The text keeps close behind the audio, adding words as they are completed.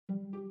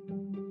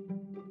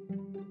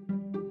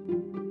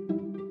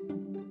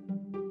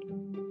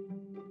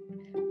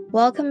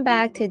Welcome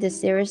back to the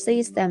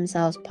Seriously Stem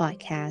Cells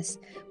podcast,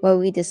 where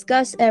we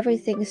discuss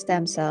everything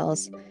stem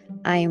cells.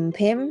 I am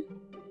Pim.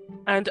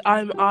 And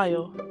I'm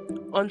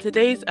Ayo. On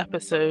today's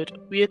episode,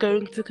 we are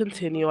going to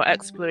continue our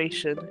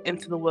exploration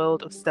into the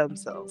world of stem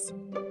cells.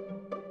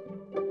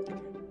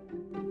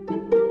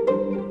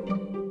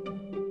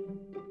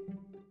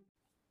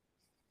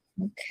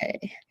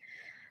 Okay.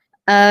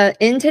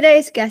 In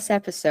today's guest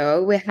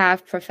episode, we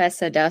have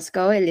Professor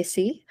Dusko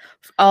Illic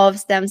of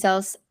Stem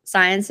Cells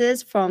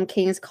Sciences from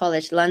King's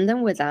College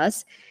London with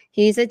us.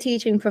 He's a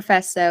teaching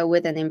professor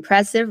with an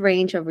impressive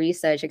range of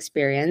research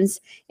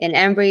experience in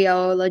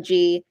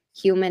embryology,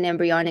 human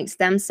embryonic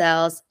stem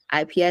cells,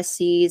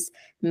 iPSCs,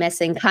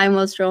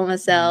 mesenchymal stromal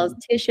cells,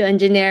 tissue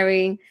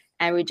engineering,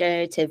 and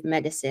regenerative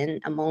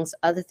medicine, amongst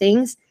other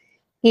things.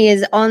 He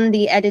is on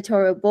the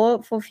editorial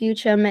board for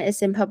Future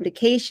Medicine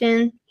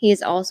publication. He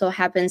also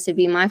happens to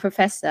be my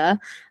professor,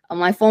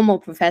 my former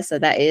professor,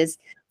 that is,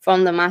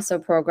 from the master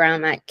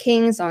program at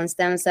King's on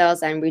stem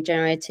cells and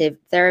regenerative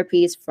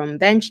therapies from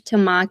bench to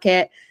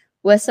market.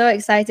 We're so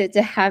excited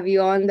to have you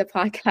on the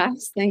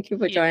podcast. Thank you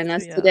for joining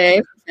us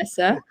today,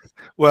 Professor.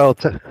 Well,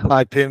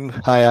 hi, Pim.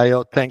 Hi,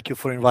 Ayo. Thank you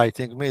for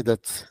inviting me.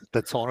 That's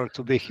honored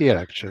to be here,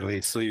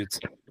 actually. So it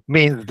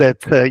means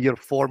that your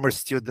former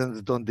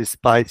students don't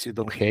despise you,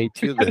 don't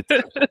hate you,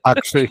 that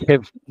actually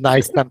have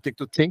nice something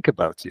to think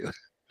about you.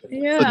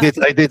 Yeah.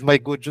 So I did my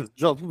good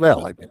job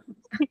well, I mean.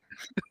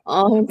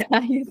 Oh, I'm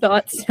glad you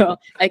thought so.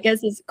 I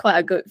guess it's quite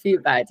a good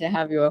feedback to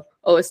have your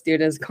old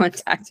students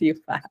contact you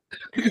back.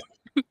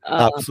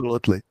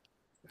 Absolutely.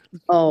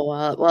 Oh,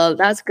 well,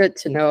 that's good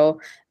to know.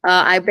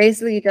 I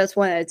basically just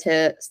wanted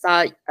to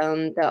start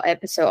the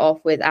episode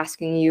off with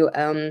asking you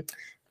a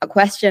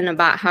question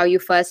about how you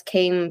first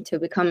came to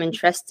become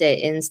interested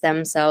in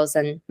stem cells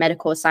and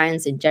medical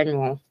science in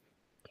general.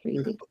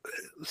 Really.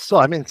 So,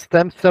 I mean,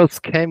 stem cells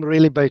came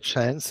really by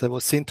chance. I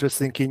was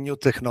interested in new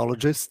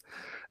technologies.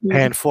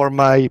 And for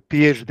my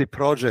PhD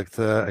project,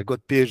 I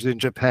got PhD in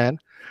Japan.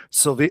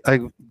 So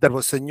there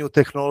was a new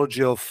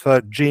technology of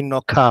gene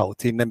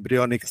knockout in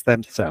embryonic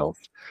stem cells.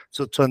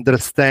 So to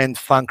understand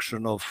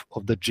function of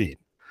the gene.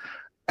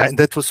 And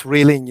that was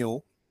really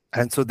new.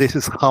 And so this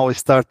is how I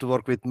started to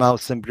work with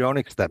mouse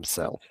embryonic stem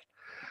cells.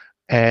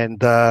 And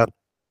then,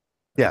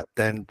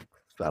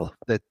 well,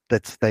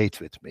 that stayed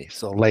with me.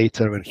 So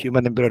later when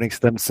human embryonic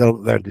stem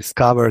cells were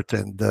discovered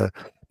and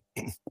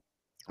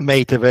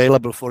made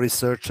available for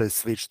research, I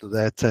switched to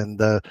that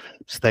and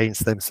stay in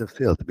stem cell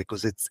field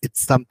because it's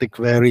something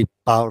very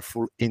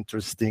powerful,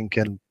 interesting,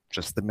 and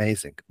just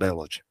amazing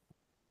biology.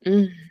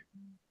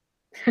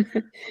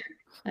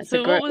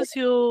 So what was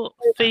your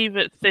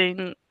favorite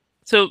thing?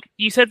 So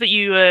you said that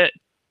you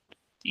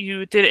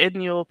did it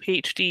in your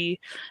PhD,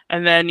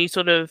 and then you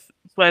sort of,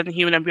 when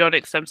human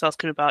embryonic stem cells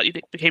came about, you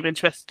became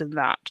interested in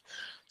that.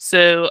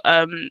 So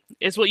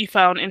is what you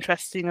found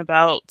interesting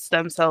about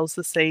stem cells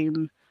the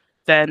same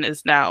then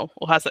as now,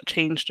 or has that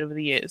changed over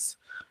the years?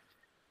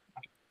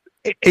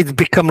 It's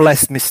become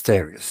less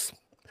mysterious.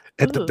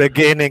 At the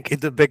beginning,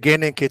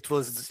 it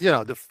was,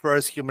 the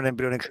first human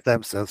embryonic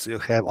stem cells. You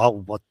have,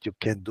 what you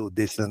can do,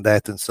 this and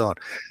that, and so on.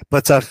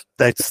 But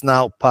that's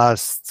now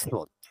past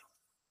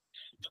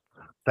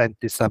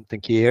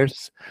 20-something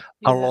years.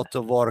 A lot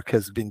of work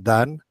has been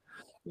done.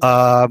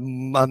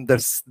 Under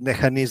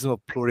mechanism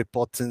of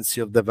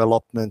pluripotency of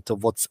development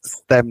of what's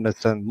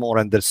stemness and more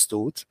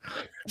understood.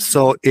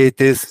 So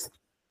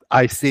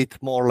I see it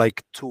more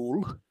like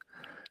tool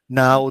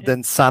now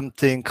than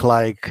something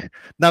like,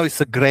 now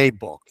it's a gray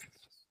box.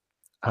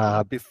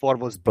 Before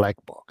was black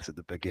box at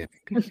the beginning.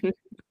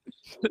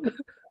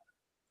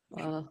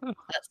 Well,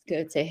 that's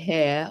good to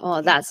hear.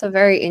 Oh, that's a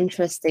very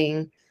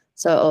interesting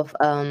sort of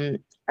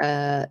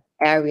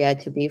area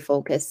to be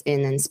focused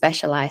in and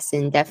specialized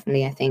in,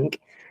 definitely, I think.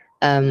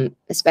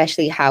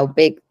 Especially how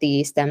big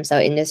the stem cell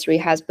industry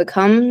has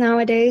become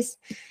nowadays.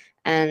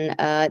 And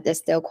there's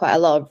still quite a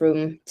lot of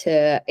room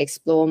to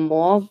explore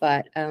more,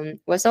 but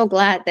we're so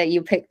glad that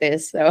you picked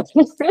this. So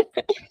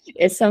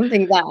it's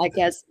something that I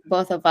guess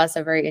both of us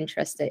are very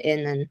interested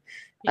in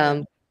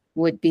and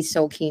would be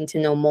so keen to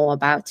know more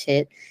about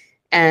it.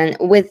 And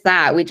with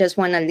that, we just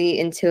want to lead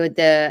into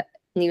the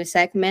new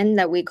segment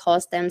that we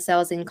call Stem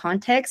Cells in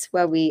Context,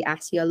 where we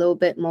ask you a little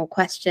bit more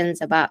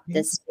questions about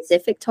the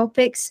specific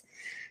topics.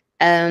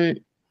 I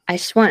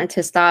just wanted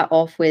to start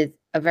off with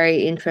a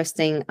very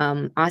interesting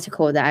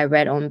article that I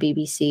read on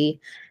BBC.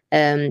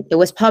 It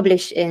was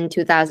published in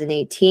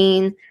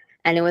 2018,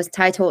 and it was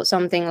titled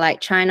something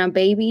like China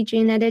Baby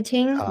Gene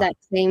Editing, that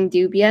claim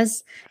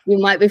dubious. You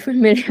might be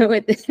familiar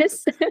with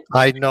this.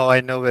 I know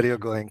where you're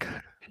going.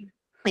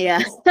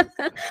 Yeah.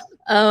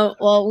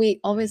 Well, we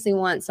obviously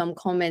want some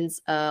comments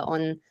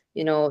on,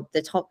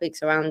 the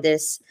topics around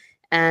this,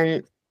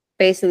 and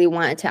basically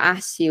wanted to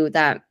ask you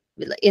that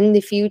in the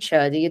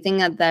future, do you think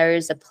that there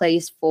is a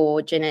place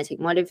for genetic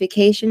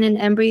modification in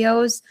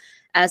embryos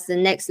as the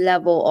next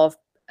level of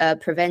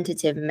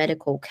preventative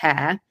medical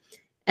care?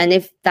 And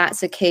if that's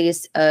the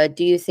case,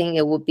 do you think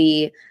it would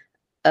be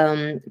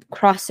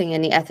crossing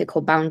any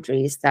ethical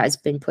boundaries that has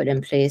been put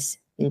in place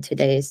in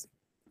today's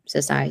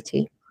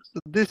society?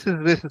 This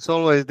is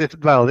always this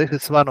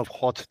is one of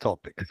hot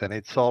topics, and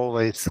it's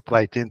always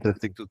quite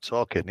interesting to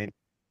talk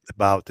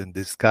about and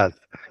discuss.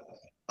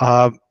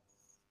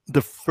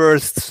 The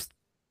first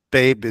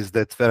babies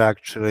that were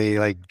actually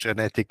like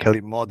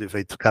genetically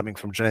modified, coming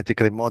from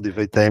genetically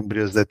modified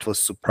embryos, that was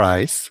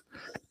surprise.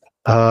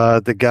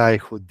 The guy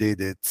who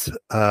did it,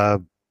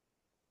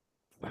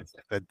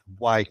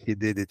 why he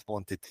did it,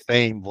 wanted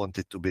fame,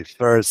 wanted to be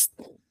first,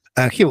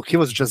 and he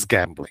was just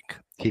gambling.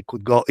 It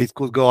could go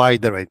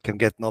either way. It can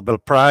get Nobel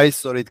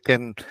Prize, or it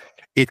can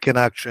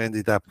actually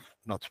end up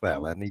not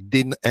well, and it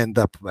didn't end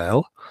up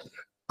well.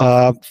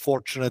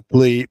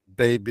 Fortunately,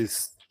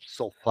 babies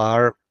so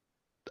far,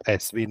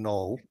 as we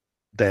know,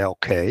 they're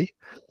okay.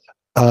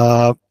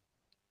 There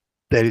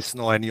is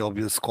no any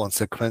obvious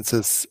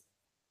consequences.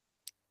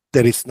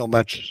 There is no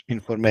much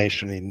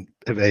information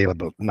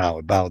available now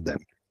about them.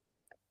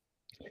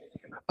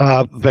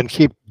 When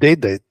he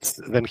did it,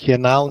 when he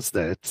announced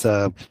it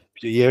a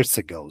few years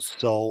ago,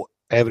 so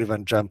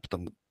everyone jumped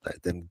on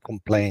that and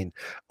complained,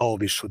 "Oh,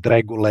 we should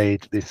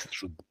regulate this."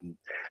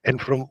 And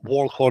from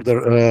World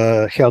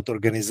Health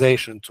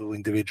Organization to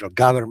individual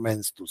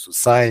governments to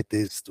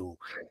societies to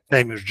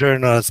famous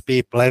journals,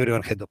 people,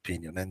 everyone had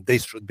opinion, and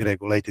this should be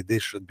regulated.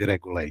 This should be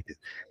regulated,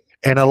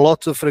 and a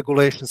lot of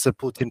regulations are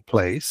put in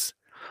place.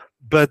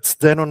 But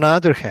then, on the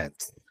other hand,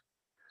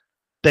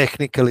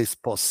 technically is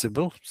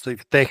possible. So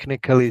if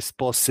technically is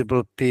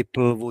possible,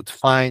 people would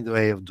find a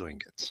way of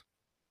doing it.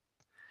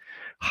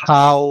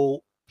 How,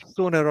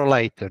 sooner or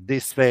later,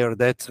 this way or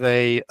that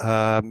way,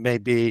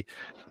 maybe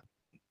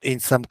in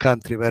some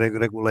country where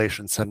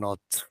regulations are not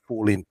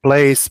fully in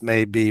place,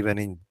 maybe even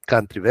in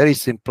country where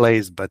it's in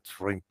place, but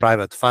for in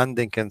private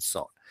funding and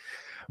so on.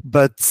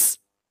 But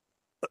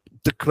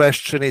the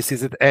question is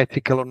it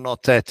ethical or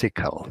not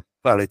ethical?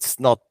 Well, it's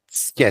not.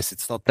 Yes,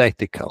 it's not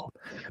ethical,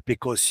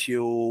 because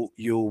you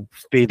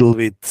fiddle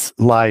with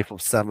life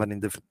of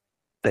someone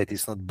that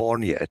is not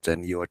born yet,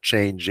 and you are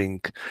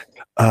changing,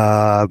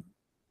 let's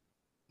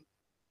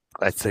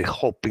say,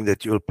 hoping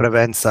that you will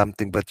prevent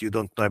something, but you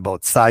don't know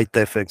about side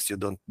effects, you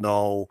don't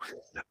know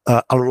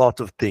a lot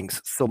of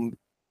things. So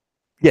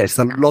yes,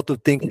 a lot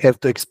of things have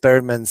to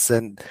experiments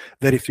and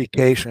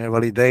verification and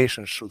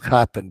validation should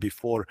happen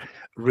before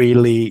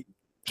really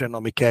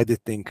genomic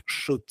editing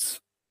should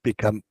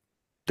become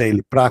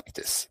daily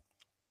practice.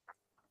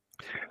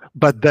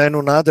 But then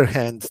on the other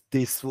hand,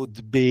 this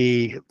would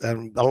be a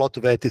lot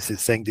of ethicists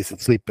saying this is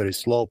a slippery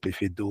slope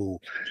if you do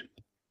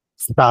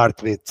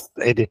start with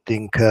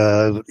editing,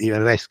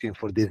 even rescuing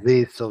for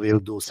disease, so we'll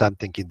do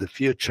something in the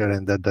future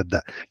and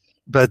that.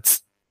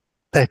 But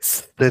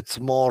that's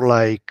more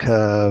like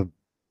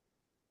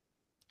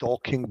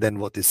talking than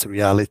what is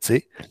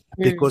reality,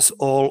 because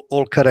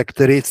all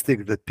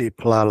characteristics that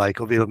people are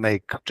like, oh, we'll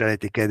make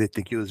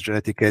use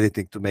genetic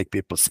editing to make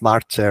people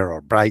smarter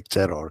or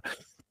brighter or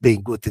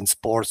being good in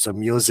sports or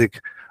music.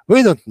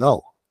 We don't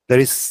know.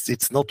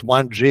 It's not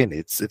one gene.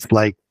 It's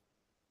like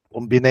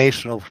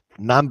combination of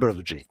number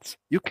of genes.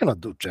 You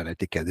cannot do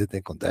genetic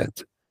editing on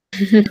that.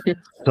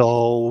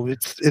 So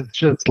it's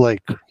just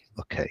like,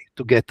 okay,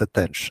 to get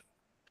attention.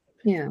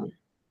 Yeah.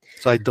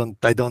 So I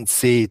don't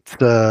see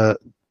it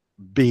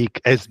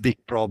big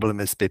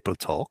problem as people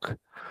talk.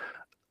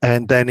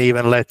 And then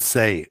even let's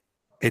say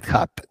it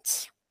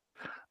happens,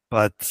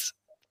 but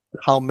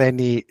how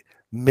many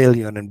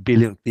million and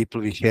billion people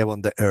we have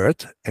on the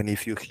earth, and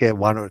if you have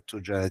one or two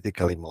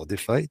genetically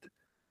modified,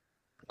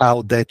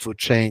 how that would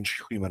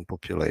change human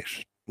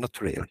population?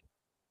 Not really,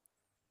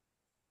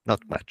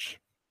 not much.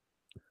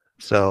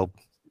 So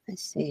I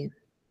see.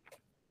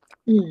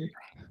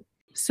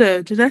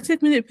 So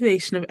genetic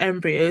manipulation of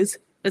embryos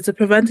as a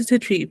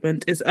preventative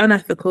treatment is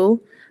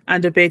unethical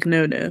and a big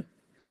no-no.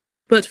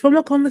 But from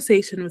a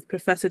conversation with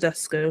Professor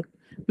Dusko,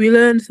 we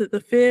learned that the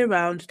fear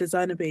around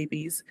designer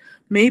babies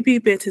may be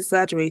a bit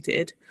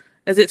exaggerated,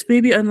 as it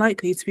may be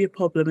unlikely to be a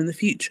problem in the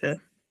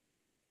future.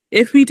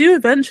 If we do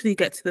eventually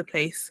get to the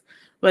place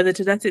where the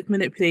genetic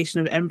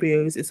manipulation of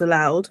embryos is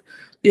allowed,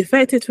 the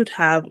effect it would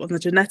have on the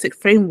genetic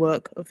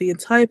framework of the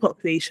entire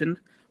population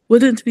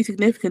wouldn't be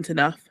significant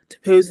enough to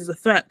pose as a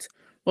threat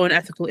or an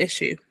ethical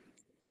issue.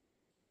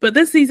 But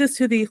this leads us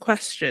to the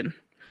question: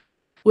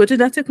 would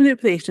genetic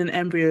manipulation in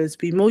embryos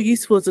be more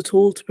useful as a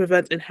tool to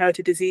prevent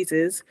inherited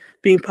diseases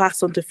being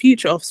passed on to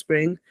future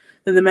offspring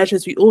than the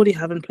measures we already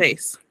have in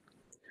place?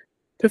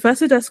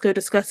 Professor Dusko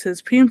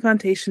discusses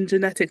pre-implantation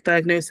genetic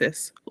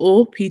diagnosis,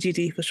 or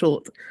PGD for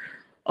short,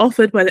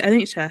 offered by the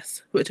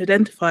NHS, which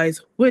identifies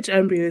which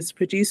embryos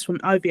produced from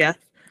IVF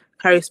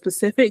carry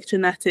specific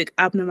genetic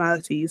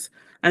abnormalities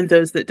and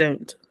those that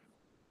don't.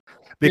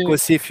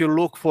 Because if you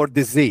look for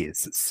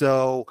disease,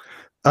 so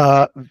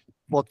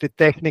what we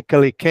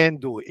technically can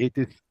do, it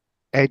is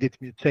edit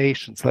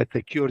mutations, let's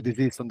say cure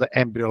disease on the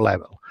embryo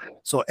level.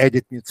 So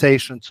edit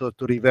mutations, so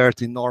to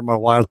revert in normal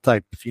wild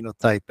type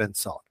phenotype and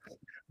so on.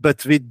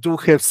 But we do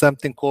have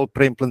something called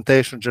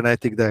pre-implantation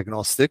genetic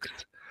diagnostics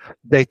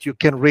that you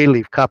can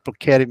really, couple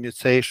carry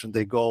mutation,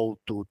 they go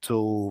to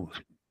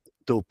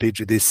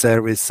PGD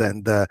service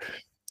and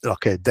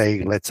okay,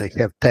 they, let's say,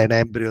 have 10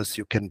 embryos,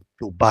 you can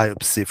do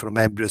biopsy from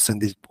embryos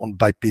and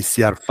by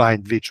PCR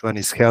find which one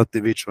is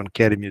healthy, which one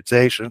carry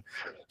mutation.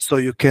 So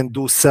you can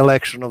do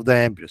selection of the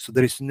embryos. So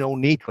there is no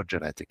need for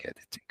genetic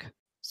editing.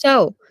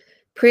 So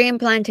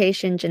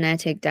pre-implantation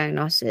genetic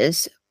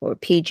diagnosis, or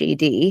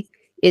PGD,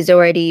 is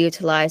already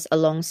utilized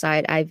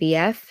alongside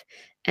IVF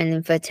and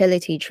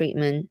infertility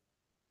treatment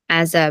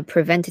as a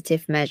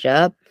preventative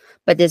measure,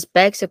 but this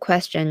begs the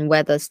question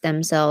whether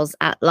stem cells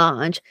at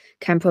large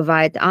can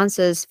provide the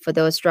answers for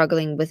those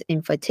struggling with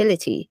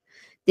infertility.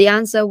 The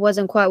answer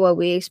wasn't quite what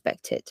we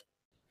expected.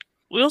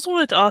 We also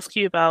wanted to ask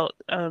you about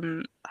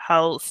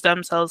how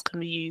stem cells can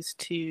be used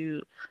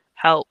to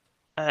help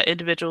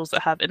individuals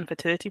that have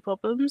infertility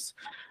problems.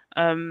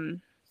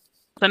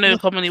 I know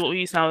commonly what we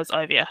use now is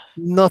IVF.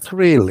 Not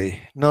really.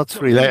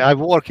 I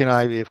work in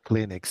IVF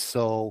clinics,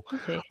 so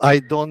okay. I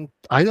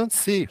don't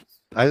see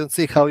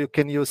how you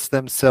can use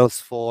stem cells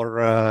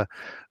for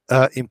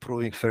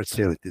improving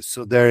fertility.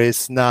 So there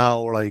is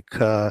now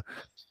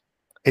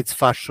it's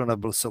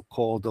fashionable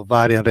so-called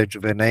ovarian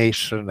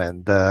rejuvenation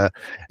and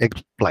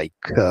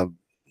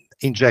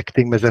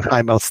injecting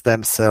mesenchymal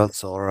stem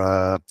cells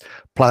or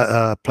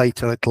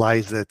platelet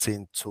lysates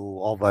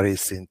into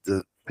ovaries,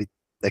 into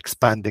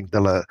expanding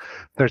the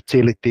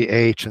fertility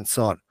age and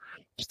so on.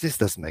 This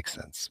doesn't make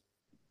sense.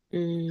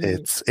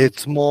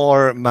 It's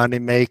more money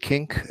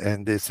making,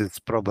 and this is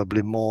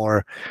probably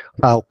more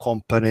how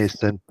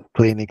companies and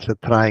clinics are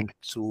trying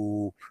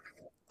to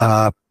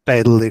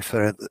peddle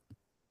different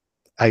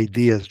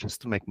ideas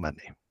just to make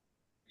money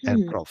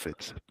and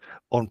profit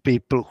on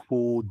people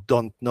who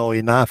don't know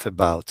enough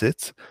about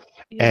it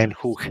and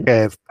who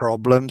have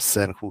problems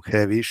and who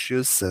have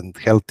issues and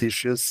health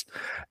issues,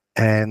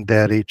 and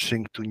they're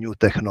reaching to new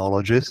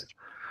technologies,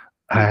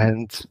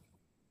 and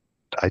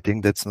I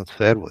think that's not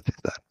fair with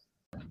that.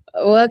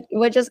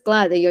 We're just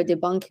glad that you're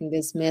debunking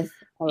this myth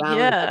around.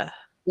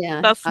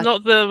 Yeah, that's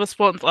not the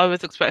response I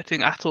was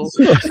expecting at all.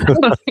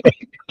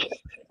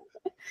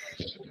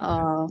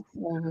 Well,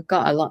 we've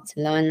got a lot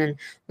to learn, and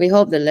we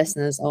hope the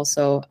listeners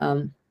also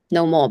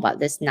know more about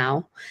this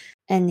now.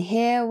 And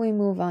here we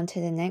move on to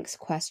the next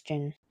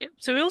question.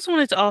 So we also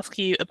wanted to ask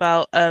you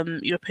about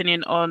your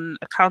opinion on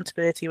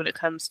accountability when it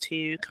comes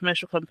to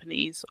commercial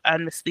companies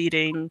and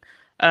misleading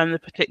the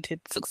predicted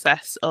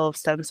success of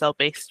stem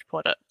cell-based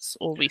products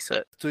or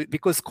research.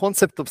 Because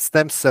concept of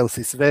stem cells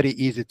is very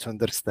easy to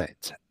understand,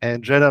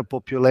 and general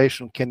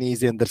population can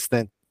easily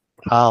understand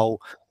how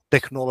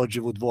technology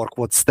would work,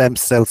 what stem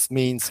cells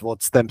means,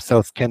 what stem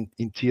cells can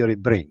in theory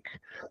bring.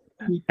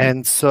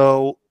 And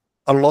so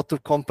a lot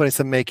of companies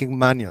are making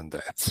money on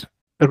that.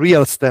 A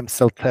real stem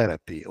cell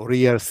therapy or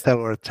real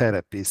cellular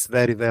therapy is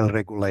very well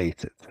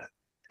regulated,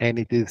 and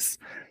it is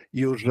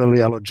usually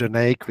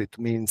allogenic, which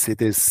means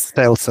it is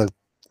cells are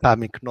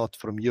coming not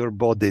from your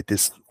body, it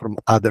is from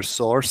other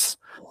source,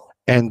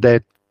 and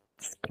that's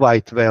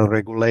quite well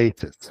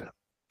regulated.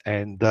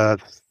 And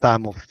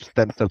some of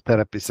stem cell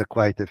therapies are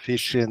quite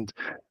efficient.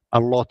 A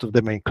lot of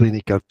them are in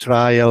clinical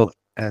trial,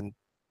 and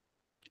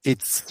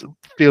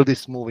field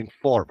is moving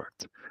forward.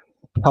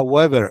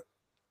 However,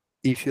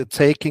 if you're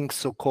taking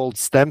so-called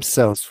stem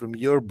cells from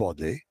your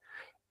body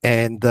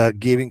and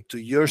giving to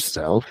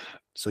yourself,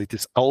 so it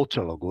is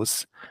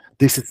autologous,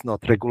 this is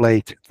not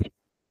regulated.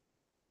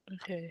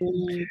 Okay.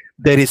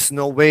 There is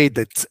no way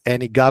that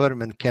any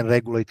government can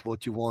regulate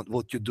what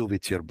you do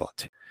with your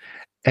body.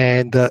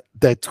 And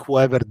that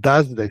whoever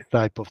does this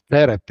type of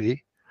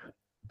therapy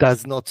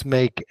does not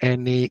make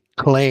any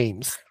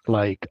claims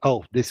like,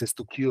 oh, this is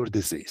to cure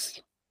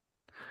disease.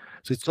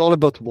 So it's all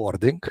about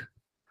wording.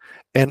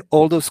 And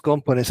all those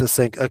companies are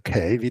saying,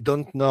 okay, we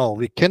don't know,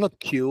 we cannot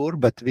cure,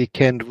 but we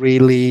can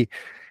really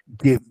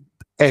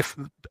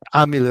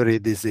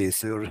ameliorate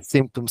disease. Your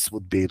symptoms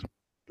would be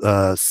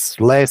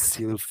less,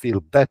 you will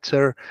feel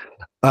better.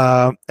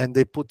 And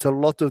they put a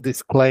lot of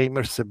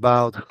disclaimers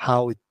about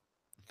how it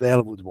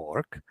well would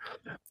work.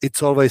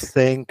 It's always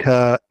saying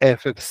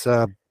effects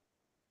are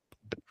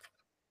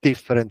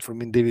different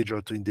from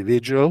individual to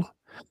individual.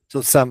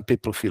 So some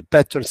people feel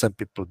better, some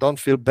people don't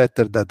feel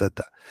better,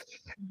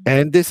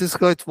 And this is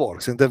how it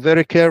works. And they're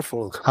very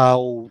careful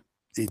how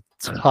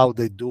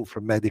they do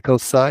from medical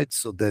side,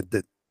 so that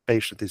the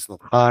patient is not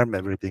harmed,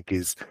 everything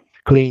is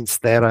clean,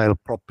 sterile,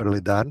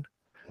 properly done.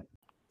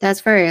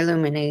 That's very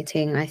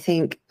illuminating. I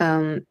think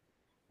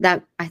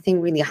that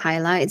really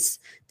highlights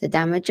the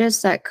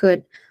damages that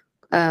could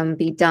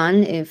be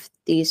done if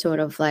these sort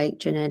of like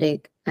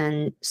genetic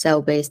and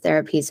cell-based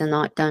therapies are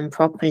not done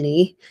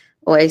properly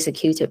or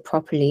executed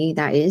properly,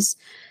 that is,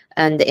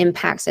 and the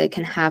impacts it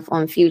can have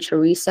on future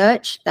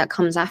research that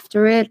comes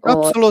after it.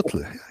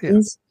 Absolutely.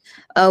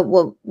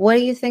 Well, what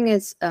do you think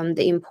is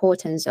the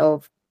importance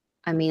of,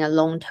 a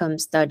long-term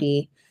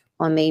study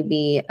on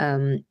maybe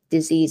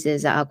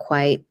diseases that are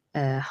quite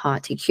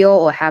hard to cure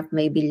or have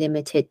maybe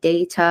limited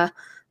data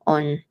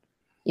on,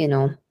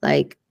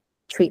 like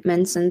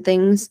treatments and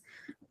things,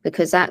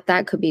 because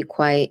that could be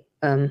quite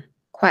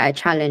a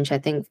challenge, I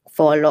think,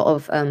 for a lot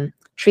of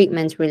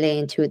treatments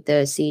relating to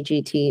the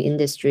CGT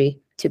industry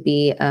to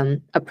be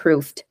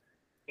approved.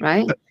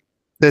 right?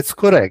 That's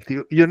correct.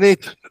 You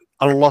need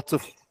a lot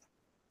of,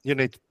 you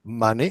need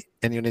money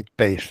and you need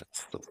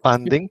patience, so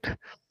funding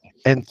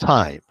and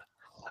time.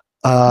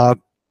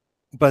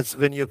 But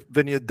when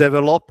you're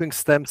developing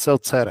stem cell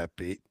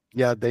therapy,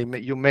 yeah,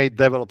 you may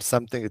develop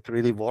something that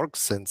really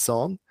works and so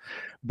on,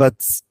 but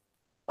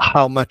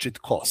how much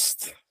it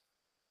costs.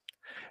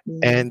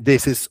 And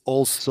this is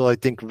also, I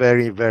think,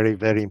 very, very,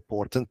 very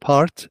important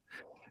part.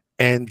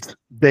 And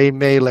they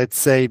may, let's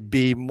say,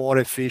 be more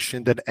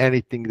efficient than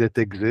anything that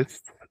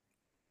exists,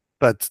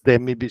 but they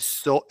may be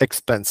so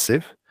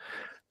expensive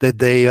that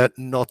they are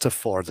not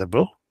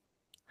affordable,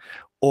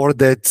 or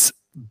that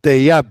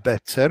they are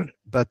better,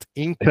 but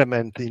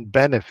increment in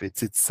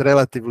benefits, it's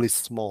relatively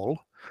small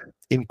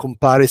in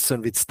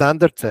comparison with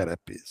standard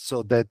therapy,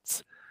 so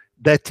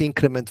that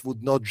increment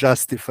would not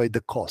justify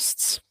the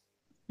costs.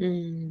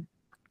 And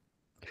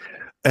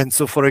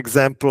so, for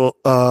example,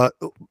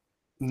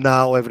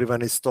 now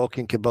everyone is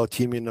talking about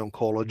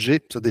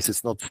immuno-oncology. So this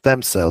is not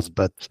stem cells,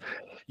 but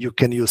you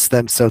can use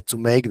stem cells to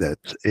make that.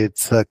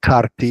 It's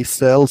CAR T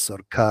cells or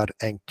CAR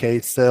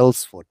NK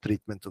cells for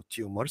treatment of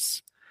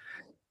tumors.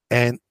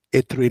 And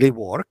it really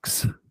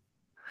works.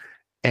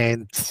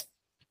 And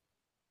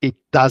it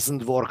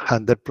doesn't work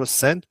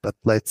 100%, but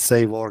let's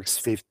say works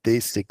 50,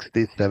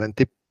 60,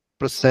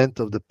 70%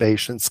 of the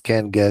patients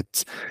can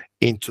get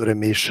into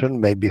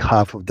remission. Maybe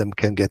half of them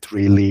can get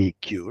really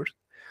cured.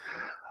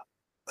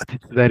 But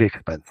it's very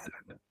expensive.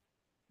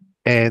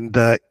 And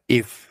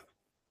if,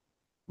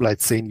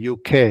 let's say in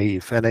UK,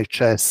 if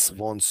NHS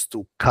wants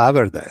to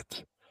cover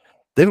that,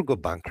 they will go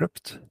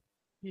bankrupt.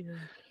 Yeah.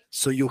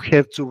 So you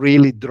have to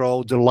really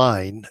draw the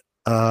line,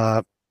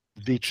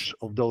 which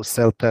of those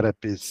cellular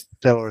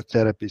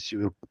therapies you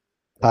will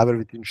cover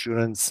with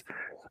insurance,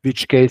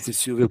 which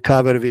cases you will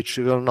cover, which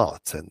you will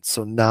not. And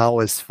so now,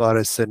 as far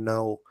as I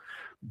know,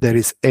 there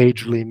is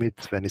age limit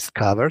when it's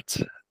covered.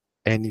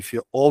 And if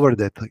you're over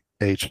that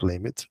age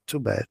limit, too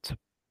bad.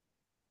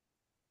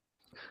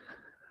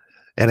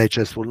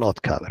 NHS will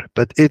not cover.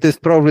 But it is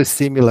probably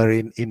similar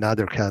in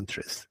other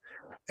countries.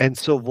 And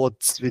so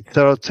what's with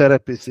cellular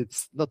therapies,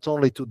 it's not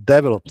only to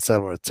develop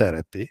cellular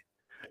therapy,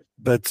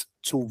 but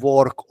to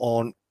work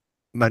on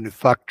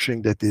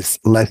manufacturing that is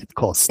less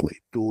costly,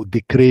 to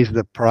decrease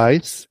the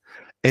price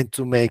and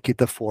to make it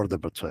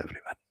affordable to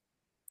everyone.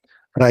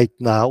 Right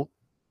now,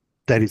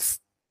 there is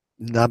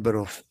a number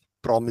of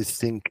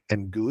promising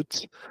and good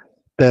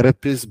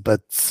therapies,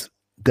 but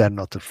they're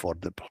not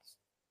affordable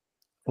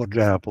for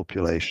general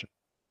population.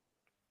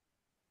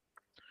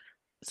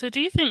 So do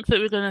you think that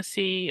we're going to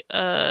see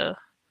a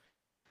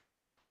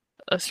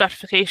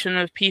stratification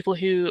of people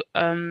who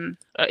are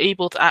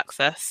able to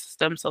access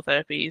stem cell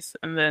therapies,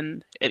 and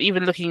then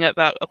even looking at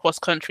that across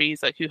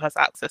countries, like who has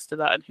access to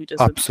that and who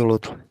doesn't?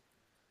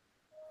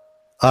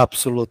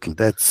 Absolutely,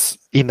 that's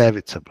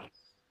inevitable.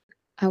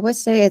 I would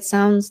say it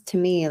sounds to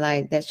me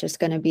like there's just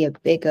going to be a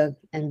bigger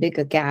and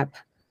bigger gap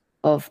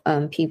of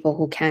people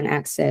who can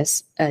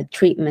access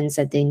treatments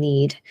that they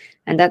need,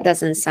 and that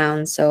doesn't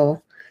sound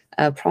so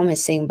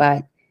promising,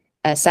 but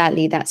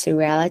sadly that's a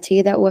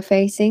reality that we're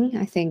facing,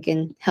 I think,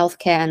 in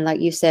healthcare, and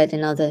like you said,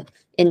 in other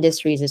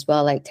industries as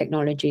well, like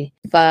technology.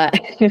 But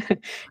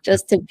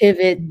just to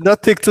pivot,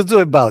 nothing to do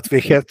about, we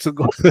have to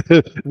go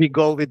we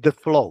go with the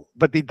flow,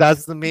 but it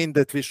doesn't mean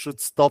that we should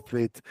stop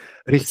with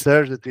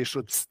research, that we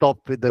should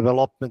stop with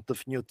development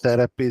of new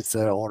therapies,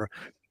 or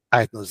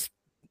I don't know,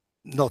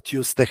 not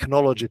use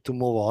technology to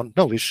move on.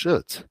 No, we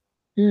should.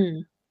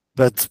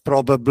 But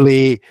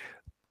probably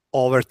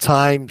over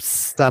time,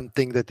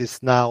 something that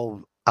is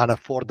now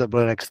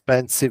unaffordable and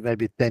expensive,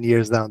 maybe 10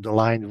 years down the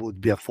line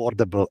would be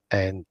affordable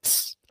and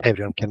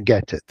everyone can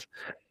get it.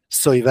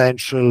 So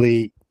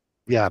eventually,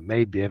 yeah,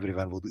 maybe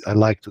everyone would, I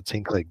like to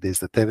think like this,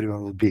 that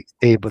everyone would be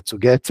able to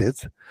get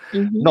it.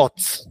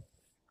 Not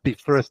be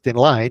first in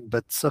line,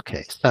 but it's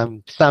okay,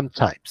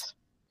 sometimes.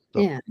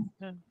 So. Yeah,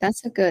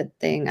 that's a good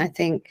thing. I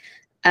think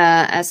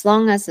as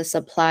long as the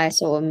supply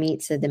sort of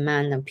meets the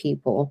demand of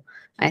people,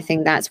 I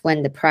think that's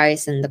when the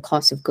price and the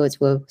cost of goods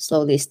will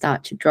slowly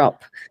start to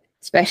drop,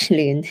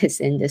 especially in this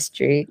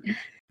industry.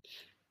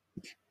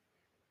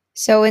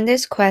 So in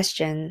this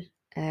question,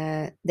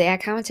 the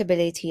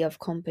accountability of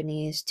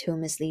companies to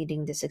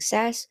misleading the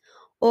success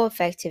or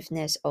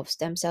effectiveness of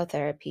stem cell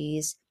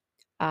therapies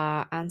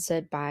are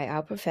answered by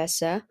our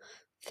professor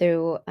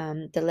through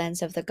the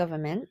lens of the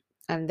government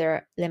and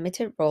their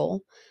limited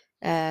role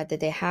that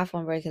they have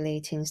on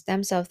regulating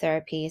stem cell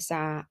therapies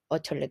are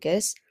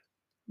autologous.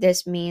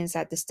 This means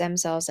that the stem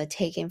cells are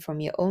taken from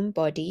your own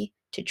body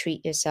to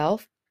treat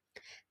yourself.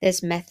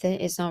 This method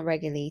is not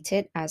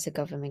regulated, as the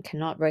government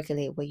cannot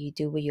regulate what you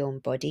do with your own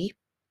body.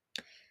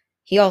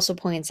 He also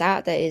points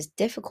out that it is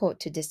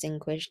difficult to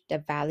distinguish the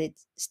valid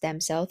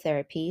stem cell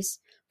therapies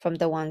from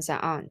the ones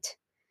that aren't,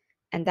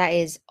 and that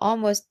is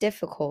almost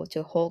difficult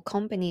to hold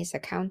companies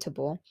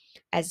accountable,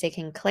 as they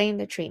can claim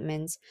the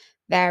treatments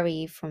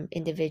vary from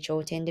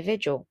individual to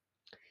individual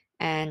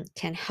and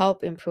can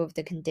help improve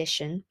the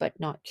condition but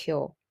not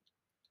cure.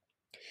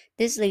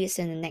 This leads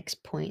to the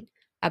next point,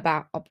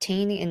 about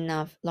obtaining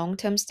enough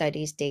long-term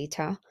studies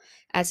data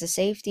as a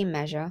safety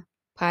measure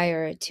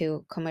prior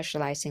to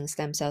commercializing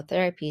stem cell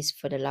therapies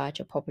for the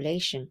larger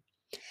population.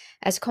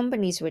 As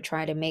companies will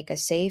try to make a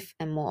safe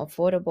and more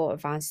affordable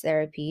advanced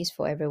therapies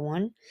for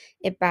everyone,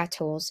 it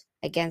battles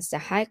against the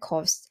high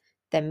costs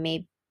that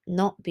may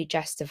not be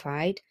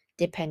justified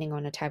depending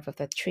on the type of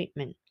the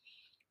treatment.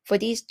 For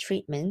these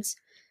treatments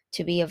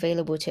to be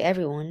available to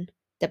everyone,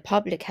 the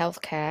public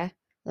health care,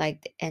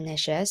 like the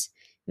NHS,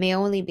 may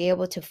only be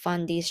able to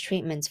fund these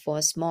treatments for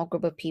a small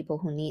group of people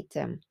who need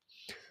them.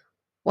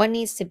 What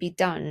needs to be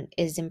done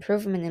is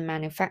improvement in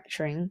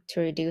manufacturing to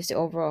reduce the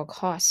overall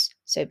costs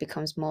so it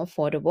becomes more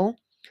affordable.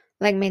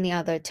 Like many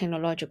other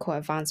technological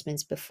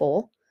advancements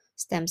before,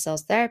 stem cell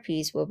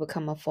therapies will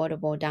become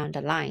affordable down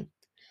the line.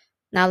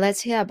 Now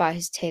let's hear about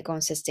his take on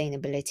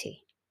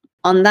sustainability.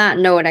 On that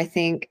note, I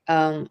think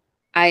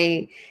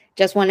I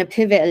just want to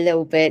pivot a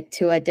little bit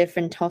to a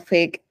different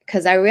topic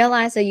because I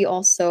realize that you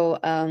also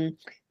an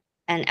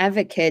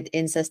advocate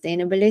in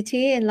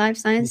sustainability in life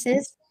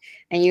sciences,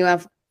 and you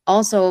have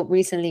also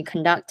recently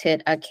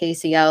conducted a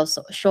KCL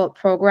short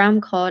program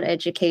called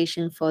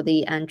Education for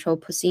the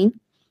Anthropocene.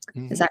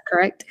 Is that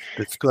correct?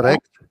 That's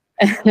correct.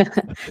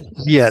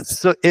 Yes.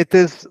 So it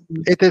is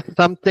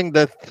something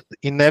that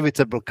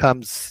inevitable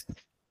comes.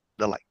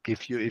 Like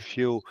if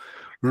you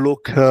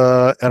look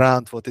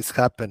around what is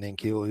happening,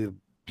 you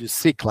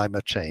see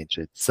climate change.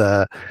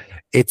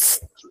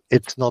 It's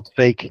not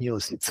fake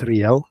news. It's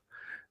real,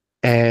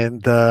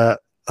 and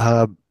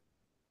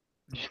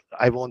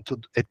I want to,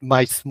 at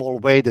my small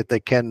way that I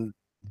can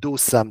do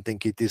something,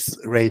 it is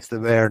raise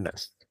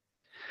awareness.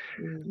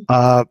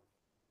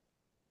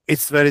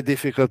 It's very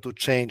difficult to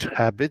change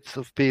habits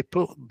of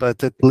people,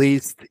 but at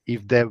least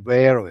if they're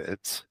aware of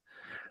it,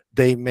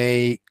 they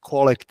may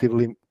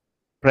collectively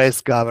press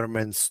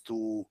governments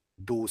to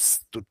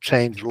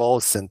change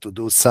laws and to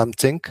do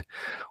something,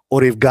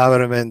 or if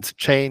government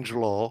change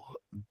law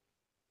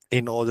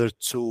in order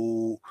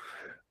to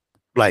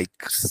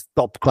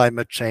stop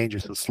climate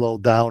change, to slow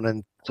down,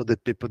 and so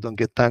that people don't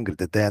get angry,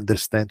 that they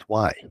understand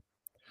why.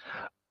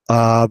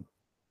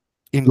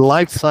 In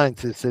life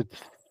sciences, it's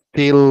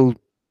still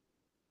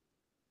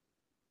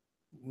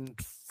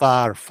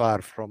far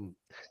from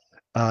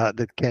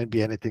that can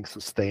be anything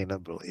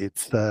sustainable.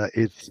 It's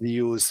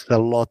used a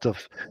lot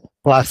of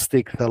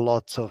plastics, a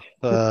lot of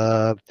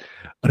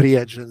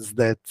reagents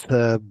that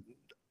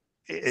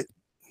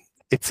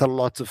it's a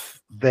lot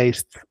of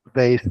waste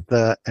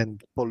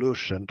and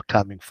pollution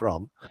coming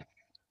from.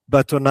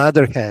 But on the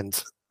other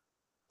hand,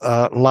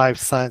 life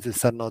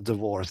sciences are not the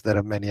wars. There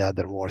are many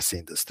other wars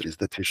industries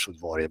that we should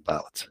worry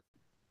about.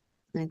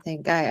 I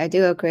think I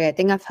do agree. I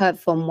think I've heard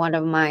from one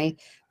of my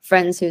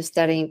friends who's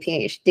studying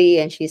PhD,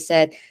 and she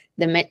said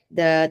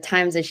the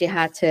times that she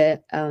had to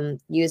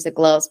use the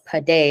gloves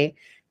per day,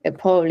 it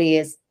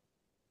probably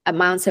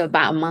amounts to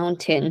about a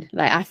mountain,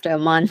 like after a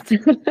month.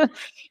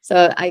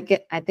 So I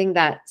think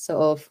that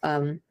sort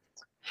of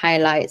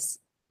highlights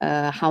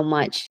how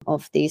much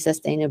of the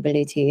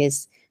sustainability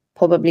is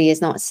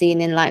not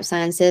seen in life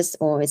sciences,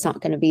 or it's not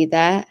going to be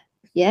there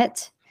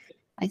yet.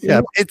 I think.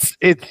 Yeah,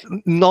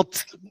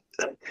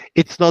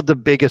 it's not the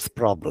biggest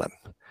problem.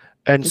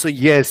 And so,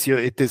 yes,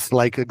 it is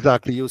like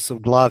exactly use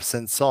of gloves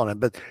and so on.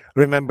 But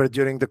remember,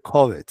 during the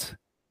COVID,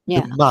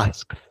 the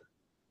masks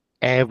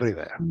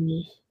everywhere.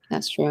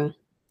 That's true.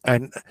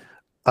 And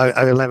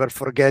I will never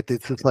forget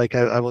it. It's like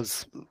I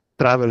was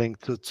traveling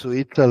to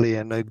Italy,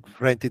 and I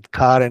rented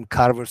car, and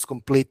car was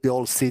completely,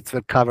 all seats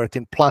were covered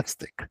in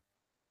plastic.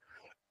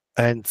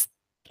 And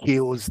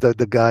he was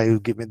the guy who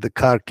gave me the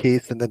car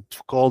keys and then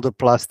took all the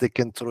plastic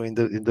and threw in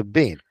the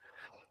bin.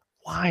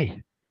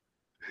 Why?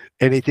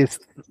 And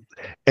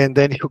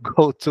then you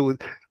go to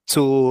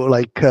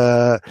like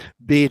a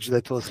beach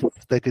that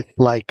is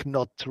like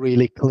not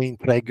really cleaned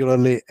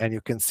regularly, and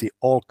you can see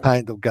all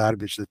kind of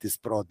garbage that is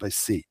brought by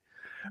sea.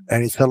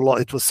 And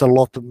it was a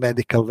lot of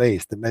medical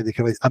waste. The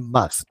medical waste, a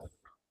mask.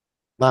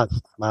 Okay,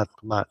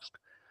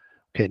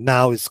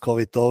 now it's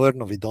COVID over.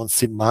 No, we don't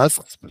see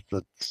masks,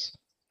 but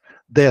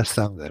they're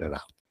somewhere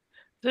around.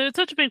 So it's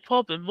such a big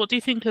problem. What do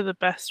you think are the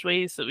best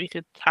ways that we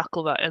could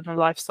tackle that in the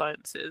life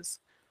sciences?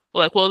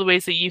 Or what are the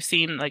ways that you've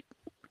seen, like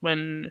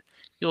when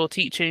you're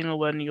teaching or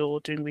when you're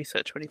doing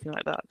research or anything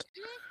like that?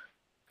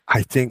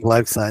 I think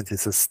life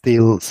sciences are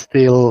still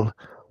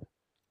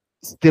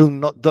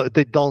not.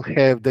 They don't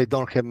have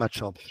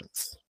much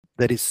options.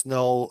 There is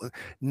no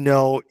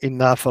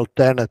enough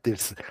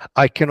alternatives.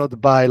 I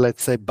cannot buy,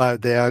 let's say,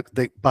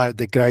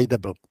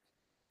 biodegradable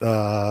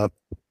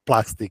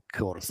plastic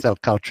or cell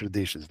culture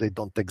dishes. They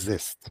don't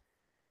exist.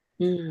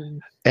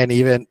 And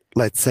even,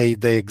 let's say,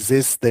 they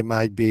exist, they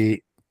might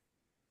be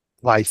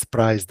twice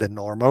priced than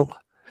normal.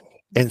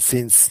 And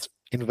since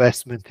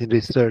investment in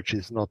research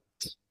is not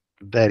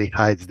very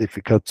high, it's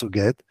difficult to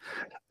get,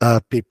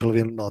 people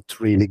will not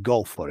really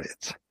go for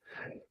it.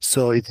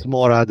 So it's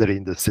more other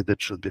industry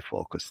that should be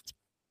focused.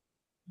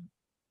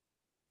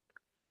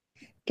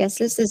 I guess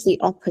this is the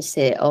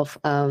opposite of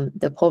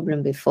the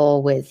problem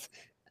before with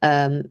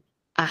a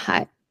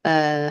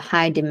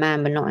high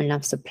demand but not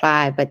enough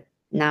supply, but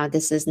now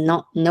this is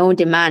no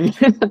demand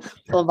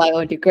for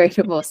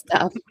biodegradable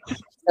stuff,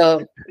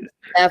 so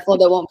therefore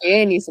there won't be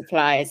any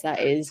supplies. That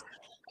is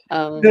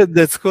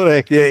That's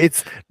correct. Yeah,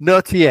 it's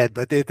not yet,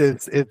 but it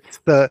is. It's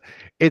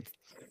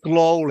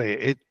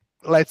slowly.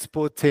 Let's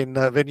put in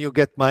when you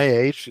get my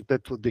age,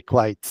 that would be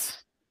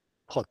quite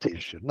hot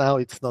issue. Now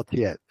it's not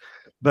yet,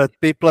 but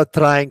people are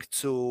trying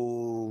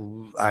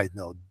to, I don't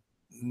know,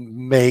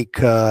 make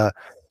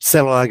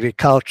cellular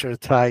agriculture,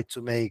 try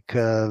to make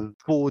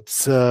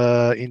foods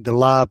in the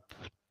lab,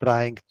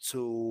 trying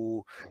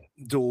to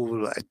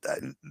do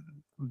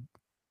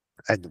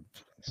and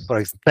for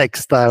example,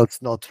 textiles,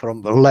 not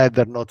from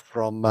leather, not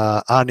from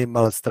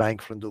animals, trying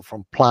to do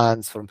from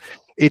plants. From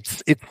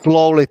it's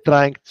slowly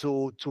trying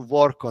to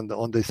work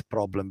on this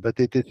problem, but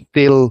it is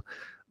still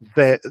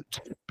the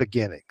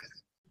beginning.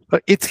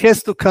 But it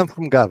has to come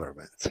from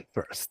government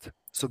first.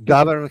 So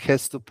government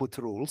has to put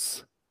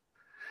rules.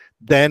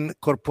 Then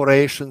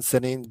corporations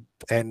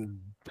and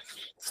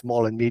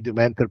small and medium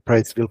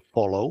enterprise will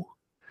follow.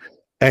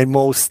 And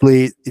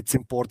mostly it's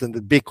important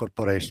that big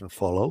corporation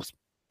follows.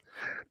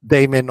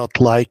 They may not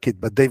like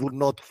it, but they would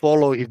not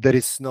follow if there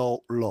is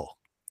no law.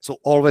 So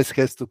always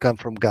has to come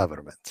from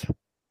government.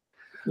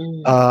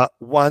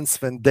 Once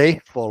when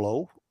they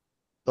follow,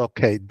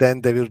 okay,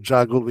 then they will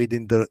juggle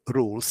within the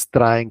rules,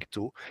 trying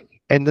to,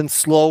 and then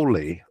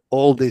slowly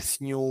all these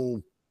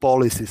new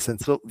policies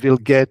and so will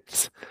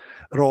get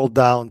rolled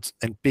down,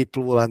 and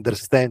people will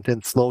understand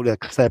and slowly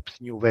accept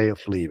new way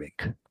of living,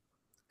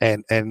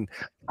 and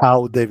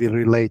how they will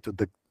relate to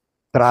the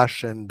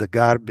trash and the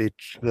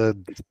garbage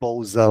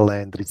disposal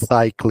and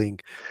recycling.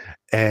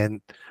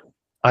 And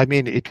I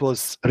mean, it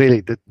was really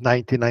the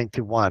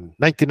 1990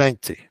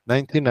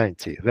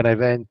 when I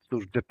went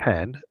to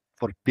Japan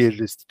for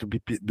PhDs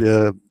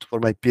for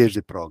my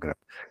PhD program,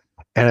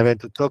 and I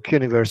went to Tokyo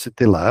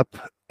University lab,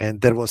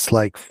 and there was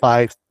like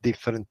 5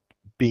 different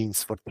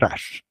bins for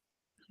trash.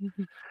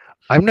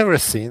 I've never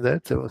seen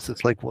that. I was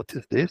just like, what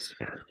is this?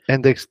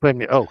 And they explained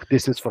me, oh,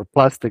 this is for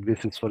plastic,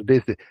 this is for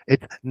this.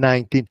 It's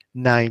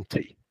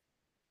 1990.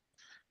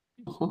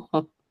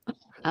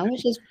 I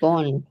was just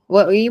born.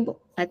 What were you?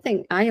 I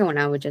think Ayo and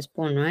I were just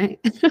born, right?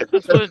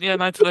 Yeah,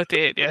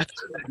 1998. Yeah.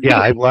 Yeah,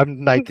 I'm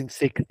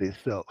 1960.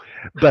 So,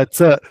 but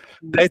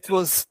that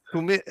was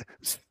to me,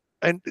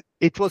 and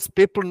it was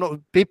people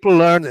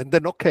learn, and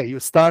then okay, you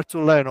start to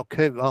learn.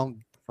 Okay, well,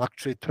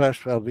 actually,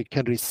 trash. Well, we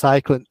can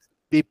recycle. And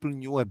people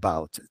knew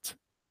about it,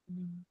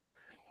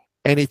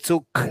 and it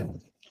took,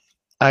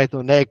 I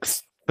don't know,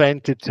 next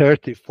 20,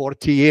 30,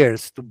 40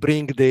 years to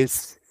bring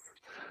this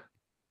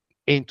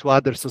into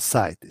other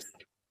societies.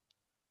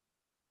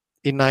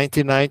 In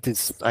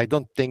 1990s, I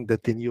don't think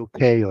that in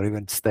UK or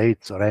even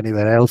States or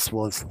anywhere else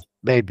was,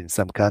 maybe in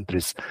some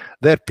countries,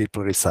 there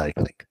people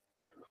recycling.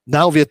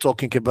 Now we are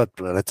talking about,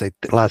 let's say,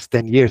 the last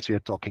 10 years, we are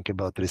talking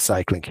about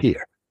recycling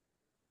here.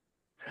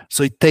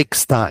 So it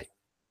takes time.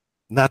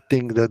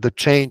 Nothing, the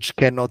change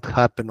cannot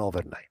happen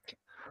overnight.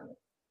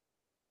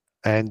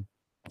 And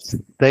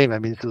same, I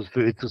mean,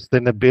 it's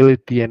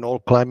sustainability and all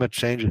climate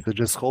changes. I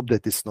just hope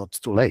that it's not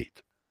too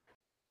late.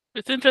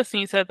 It's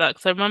interesting you said that,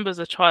 because I remember as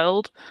a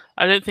child,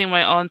 I don't think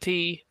my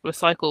auntie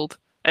recycled.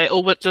 It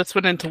all just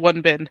went into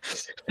one bin.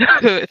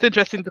 It's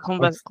interesting to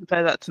compare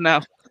that to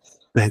now.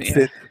 That's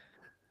it.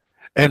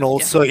 And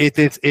also, it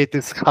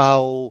is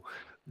how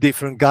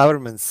different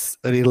governments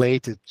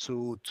related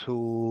to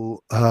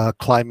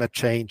climate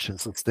change and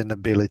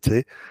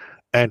sustainability.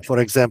 And for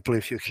example,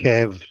 if you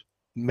have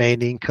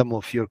main income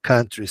of your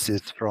countries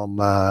is from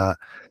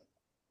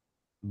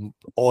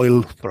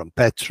oil, from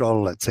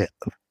petrol, let's say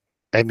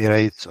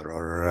Emirates,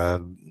 or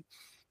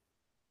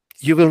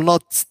you will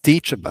not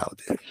teach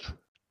about it,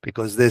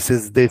 because this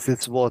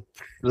is what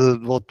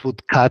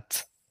would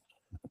cut.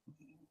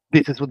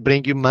 This is what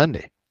bring you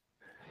money,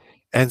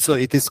 and so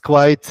it is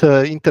quite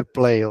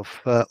interplay of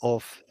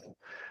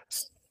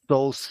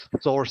those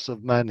source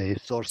of money,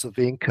 source of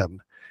income,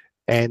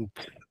 and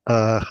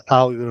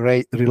how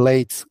it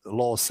relates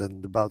laws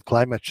and about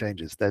climate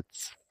changes.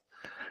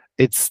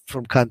 It's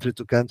from country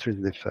to country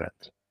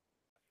different.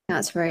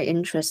 That's very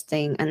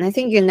interesting. And I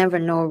think you never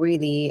know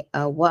really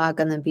what are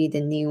going to be the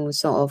new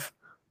sort of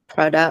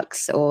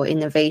products or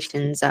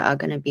innovations that are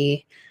going to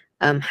be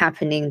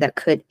happening that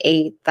could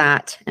aid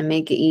that and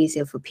make it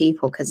easier for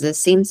people, because there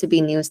seems to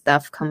be new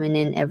stuff coming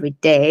in every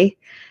day.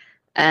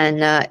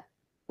 And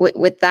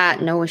with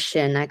that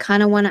notion, I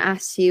kind of want to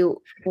ask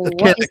you,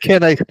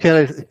 can I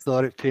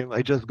sorry, Tim,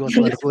 I just got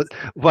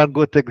one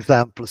good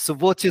example. So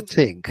what you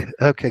think,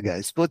 okay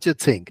guys, what you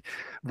think,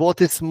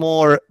 what is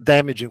more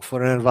damaging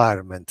for an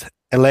environment,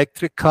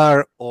 electric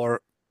car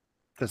or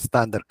the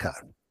standard car?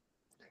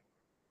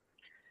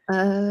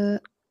 I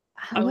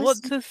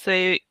want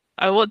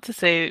to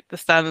say the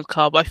standard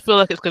car, but I feel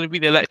like it's going to be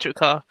the electric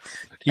car.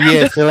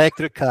 Yes,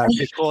 electric car,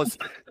 because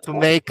to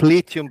make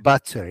lithium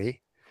battery,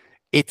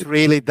 it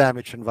really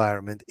damages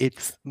environment.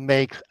 It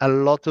makes a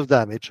lot of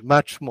damage,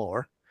 much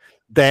more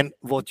than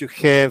what you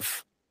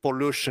have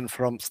pollution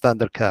from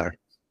standard car.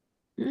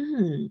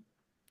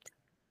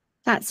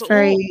 That's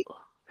very...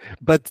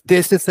 But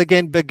this is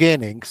again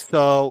beginning.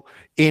 So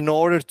in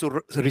order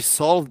to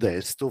resolve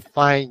this, to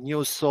find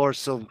new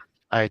source of,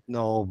 I don't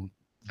know,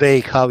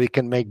 way how we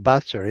can make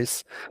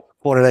batteries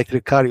for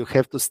electric car, you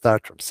have to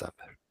start from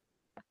somewhere.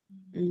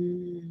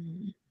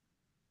 Mm.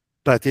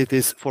 But it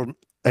is, for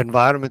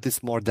environment,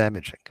 is more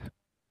damaging.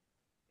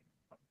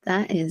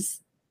 That is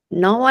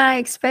not what I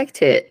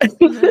expected.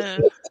 Yeah.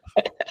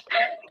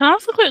 Can I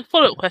ask a quick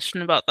follow-up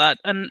question about that,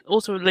 and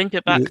also link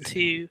it back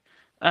to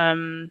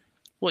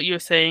what you were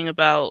saying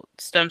about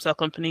stem cell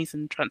companies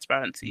and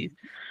transparency?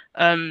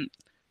 Do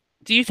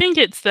you think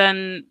it's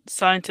then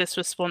scientists'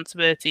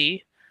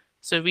 responsibility,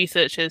 so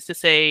researchers, to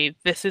say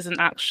this isn't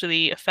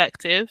actually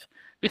effective?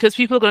 Because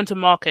people are going to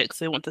market because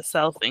they want to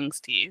sell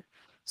things to you.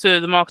 So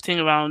the marketing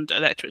around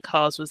electric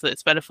cars was that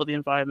it's better for the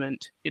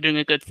environment, you're doing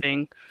a good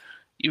thing,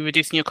 you're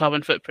reducing your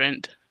carbon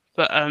footprint.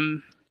 But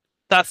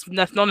that's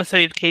not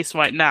necessarily the case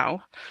right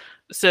now.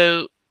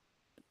 So,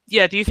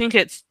 yeah, do you think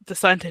it's the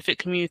scientific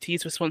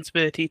community's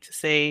responsibility to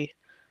say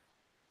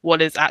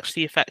what is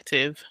actually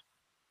effective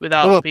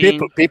without being...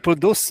 People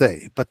do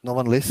say, but no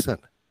one listen.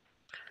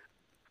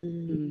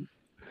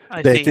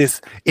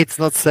 It's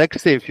not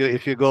sexy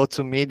if you go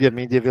to media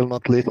will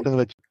not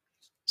listen.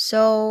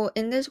 So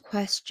in this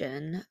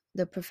question,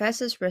 the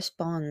professor's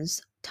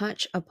response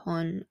touched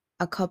upon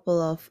a couple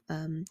of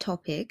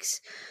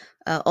topics,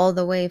 all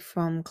the way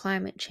from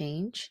climate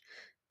change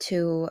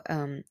to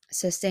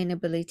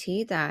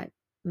sustainability that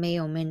may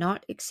or may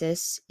not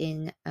exist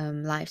in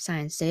life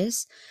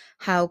sciences,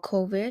 how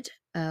COVID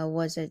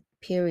was a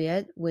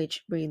period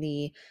which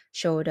really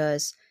showed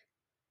us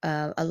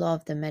a lot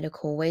of the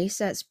medical waste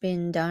that's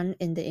been done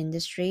in the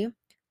industry,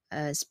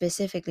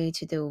 specifically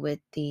to do with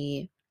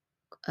the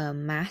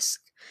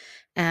mask,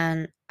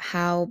 and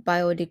how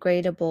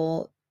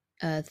biodegradable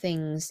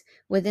things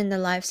within the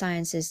life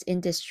sciences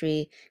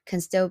industry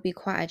can still be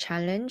quite a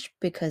challenge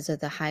because of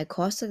the high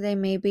cost that they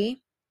may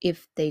be,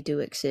 if they do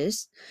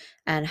exist,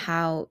 and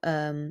how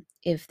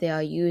if they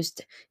are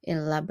used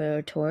in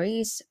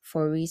laboratories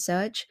for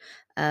research,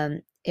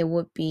 it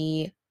would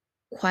be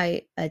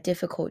quite a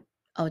difficult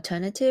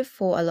alternative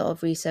for a lot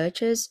of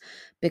researchers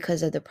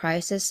because of the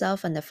price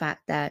itself and the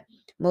fact that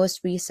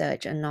most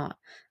research are not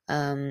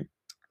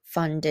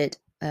funded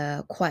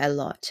quite a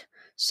lot.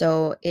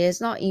 So it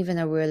is not even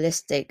a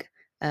realistic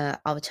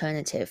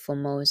alternative for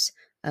most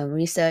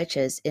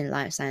researchers in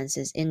life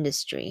sciences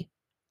industry.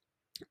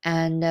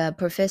 And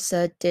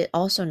Professor did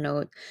also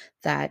note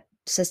that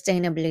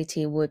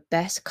sustainability would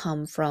best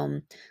come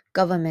from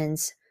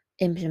government's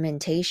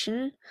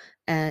implementation,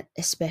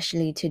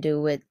 especially to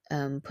do with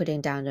putting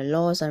down the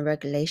laws and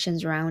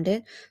regulations around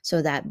it so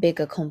that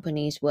bigger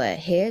companies will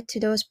adhere to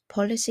those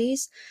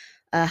policies.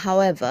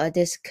 However,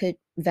 this could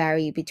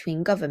vary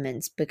between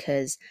governments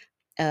because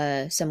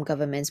some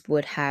governments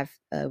would have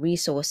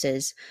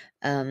resources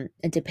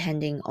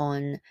depending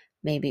on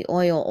maybe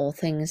oil or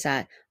things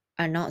that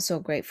are not so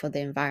great for the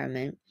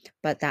environment,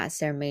 but that's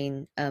their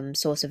main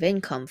source of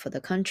income for the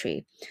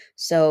country.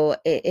 So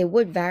it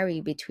would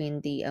vary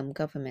between the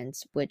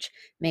governments, which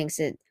makes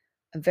it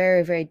a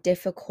very, very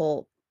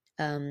difficult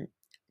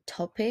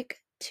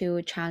topic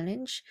to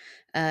challenge.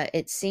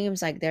 It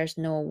seems like there's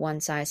no one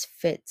size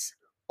fits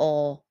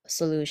all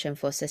solution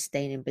for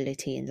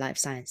sustainability in life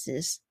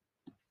sciences.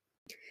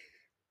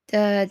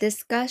 The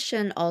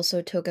discussion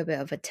also took a bit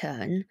of a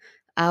turn.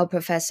 Our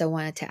professor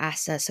wanted to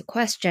ask us a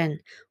question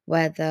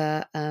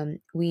whether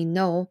we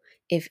know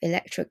if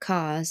electric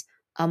cars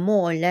are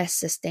more or less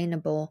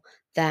sustainable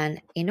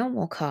than a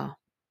normal car.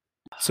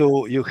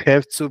 So you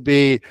have to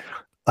be,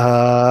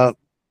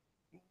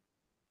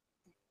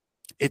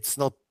 it's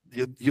not,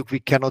 we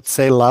cannot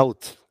say loud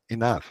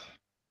enough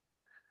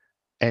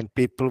and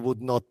people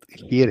would not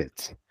hear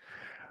it.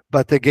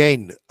 But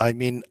again, I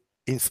mean,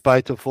 in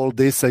spite of all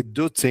this, I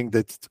do think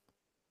that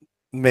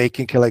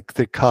making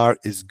electric car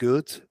is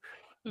good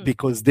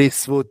because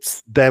this would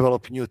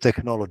develop new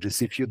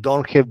technologies. If you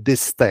don't have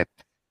this step,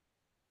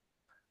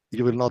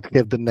 you will not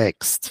have the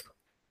next.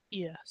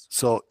 Yes.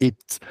 So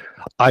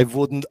I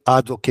wouldn't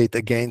advocate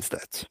against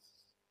that.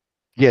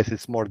 Yes,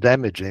 it's more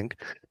damaging,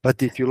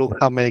 but if you look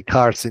how many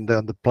cars on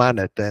the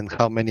planet and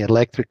how many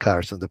electric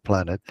cars on the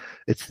planet,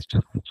 it's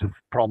just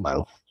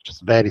promille,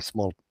 just very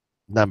small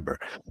number.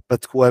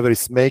 But whoever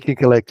is making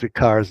electric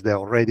cars, they're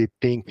already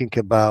thinking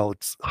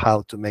about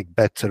how to make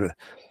better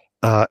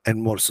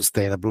and more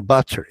sustainable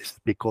batteries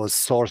because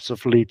source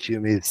of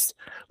lithium is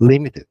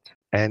limited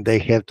and they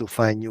have to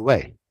find new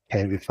way.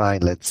 Can we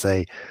find, let's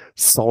say,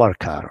 solar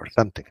car or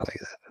something like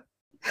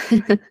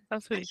that?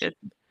 That's really good.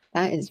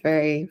 That is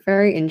very,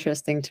 very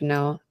interesting to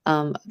know.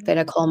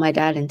 Better call my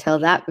dad and tell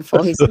that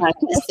before he starts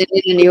investing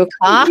in a new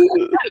car.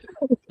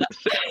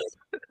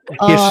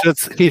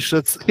 He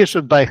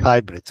should buy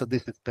hybrid. So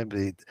this is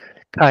maybe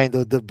kind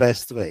of the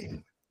best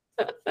way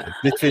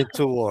between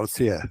two worlds.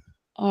 Yeah.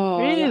 Oh,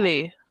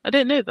 really? I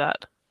didn't know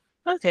that.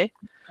 Okay.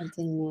 I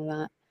didn't know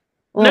that.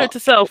 Well, note to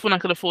self: when I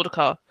can afford a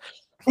car.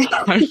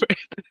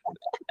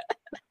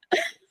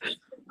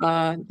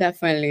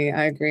 Definitely,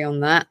 I agree on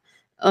that.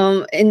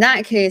 In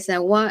that case,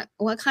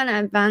 what kind of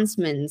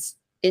advancements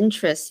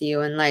interest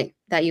you and like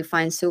that you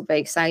find super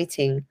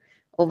exciting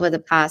over the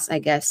past, I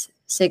guess,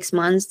 6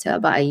 months to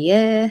about a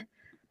year?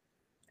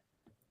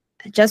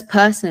 Just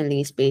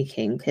personally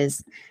speaking,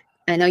 because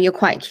I know you're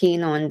quite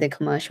keen on the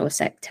commercial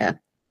sector.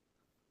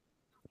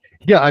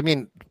 Yeah, I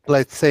mean,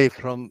 let's say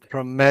from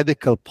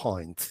medical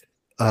point,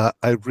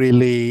 I'm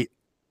really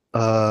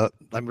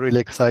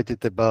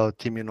excited about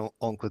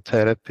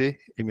immuno-oncotherapy,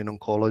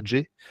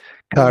 immuno-oncology,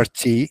 CAR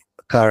T,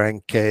 CAR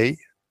NK,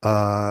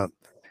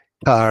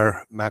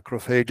 CAR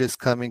macrophages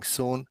coming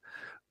soon.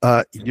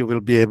 You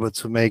will be able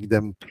to make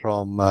them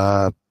from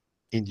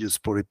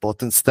induced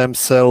pluripotent stem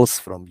cells,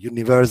 from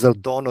universal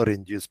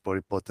donor-induced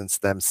pluripotent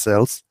stem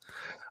cells.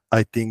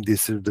 I think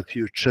this is the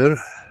future.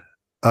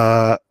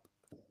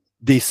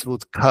 This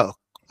would cut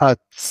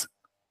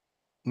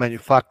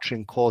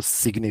manufacturing costs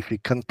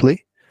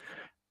significantly.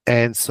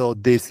 And so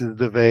this is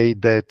the way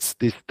that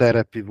this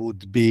therapy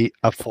would be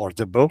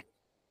affordable.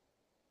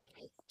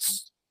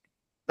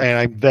 And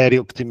I'm very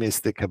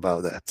optimistic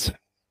about that.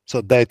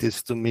 So that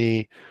is, to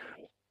me,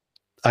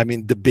 I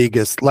mean, the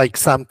biggest, like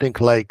something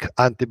like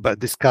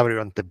discovery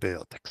of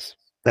antibiotics.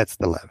 That's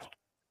the level.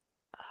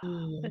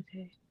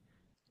 Okay.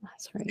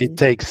 That's right. It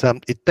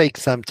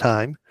takes some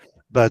time,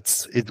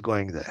 but it's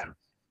going there.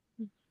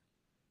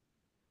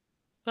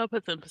 I'll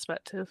put that in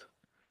perspective.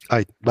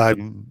 I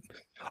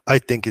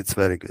think it's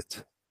very good.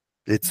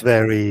 It's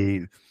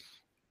very,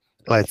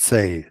 let's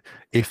say,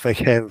 if I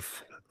have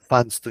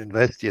funds to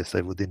invest, yes,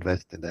 I would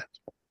invest in that.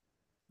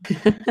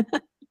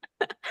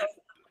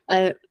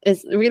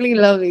 It's really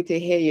lovely to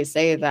hear you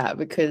say that,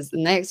 because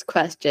the next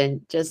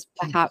question just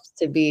perhaps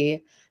to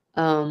be,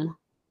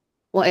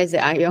 what is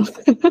it, Ayo?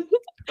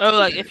 Oh,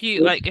 like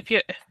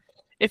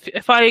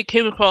if I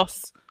came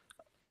across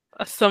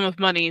a sum of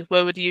money,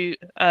 where would you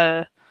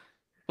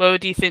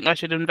think I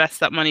should invest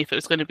that money if it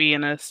was going to be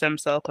in a stem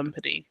cell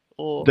company?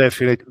 Or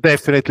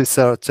definitely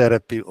cell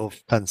therapy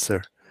of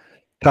cancer,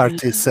 CAR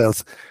T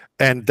cells,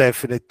 and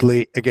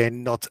definitely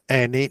again not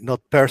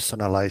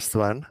personalized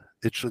one.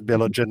 It should be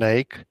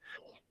allogeneic.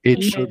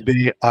 It should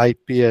be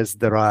iPS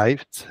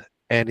derived,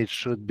 and it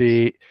should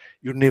be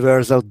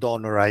universal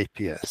donor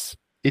iPS.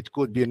 It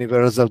could be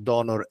universal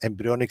donor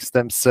embryonic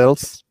stem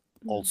cells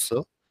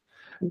also.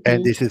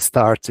 And this is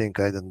starting,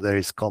 there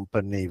is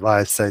company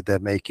Viaside, they're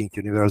making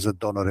universal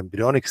donor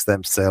embryonic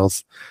stem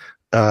cells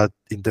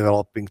in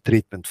developing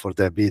treatment for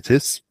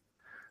diabetes.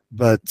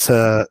 But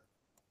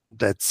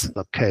that's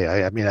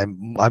okay. I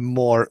mean, I'm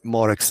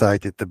more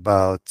excited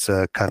about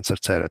cancer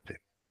therapy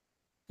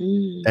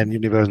and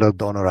universal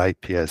donor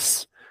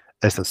iPS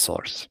as a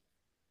source.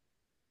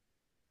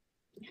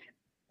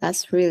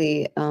 That's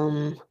really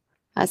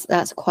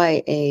that's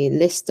quite a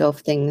list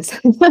of things.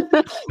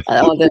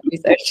 All the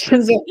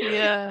researchers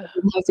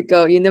have to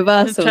go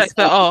universal. Check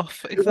that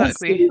off,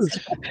 exactly.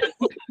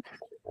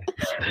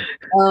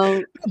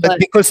 But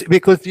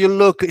because you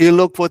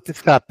look what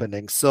is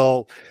happening.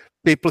 So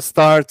people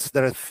start.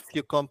 There are a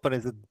few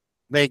companies that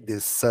make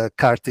this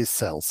CAR T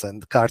cells,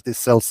 and CAR T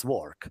cells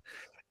work.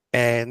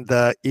 And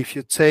if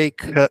you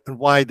take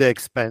why they're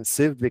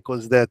expensive,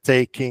 because they're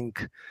taking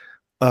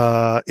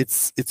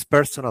it's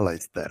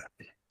personalized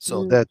therapy.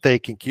 So they're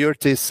taking your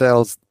T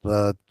cells,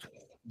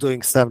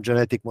 doing some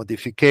genetic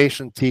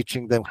modification,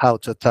 teaching them how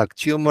to attack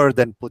tumor,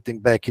 then putting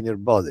back in your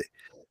body.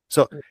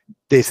 So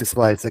this is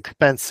why it's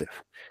expensive.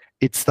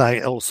 It's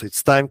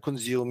time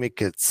consuming.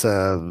 It's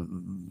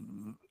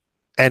and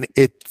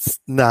it's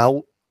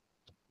now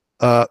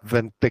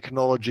when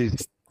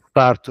technologies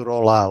start to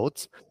roll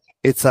out,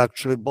 it's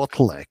actually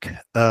bottleneck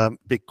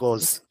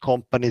because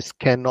companies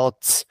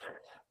cannot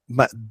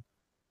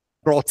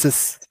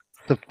process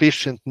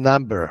sufficient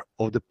number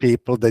of the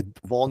people that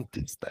want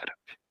this therapy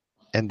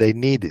and they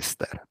need this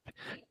therapy.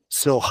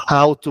 So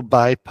how to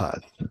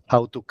bypass,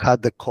 how to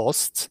cut the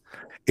costs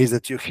is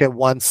that you have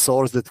one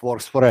source that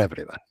works for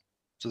everyone,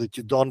 so that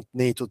you don't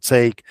need to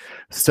take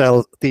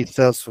T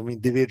cells from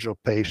individual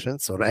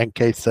patients or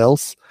NK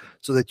cells,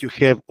 so that you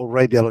have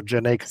already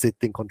allogeneic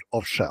sitting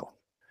off shelf.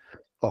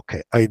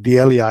 Okay,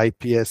 ideally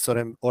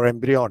iPS or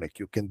embryonic,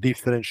 you can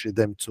differentiate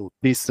them to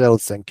T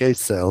cells, NK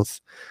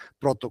cells.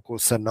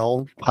 Protocols are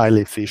known,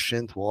 highly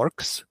efficient,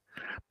 works,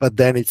 but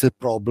then it's a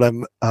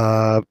problem.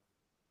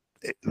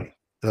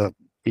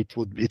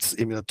 It's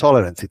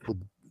immunotolerance.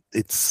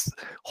 Its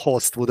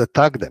host would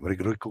attack them,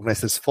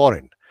 recognize as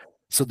foreign.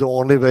 So the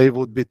only way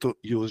would be to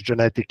use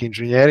genetic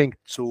engineering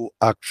to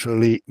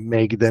actually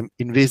make them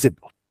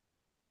invisible.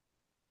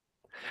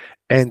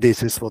 And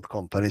this is what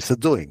companies are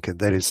doing. And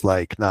there is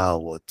like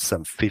now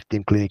some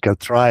 15 clinical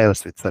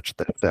trials with such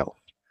cells,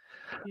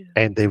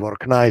 and they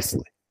work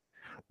nicely.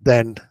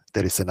 Then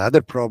there is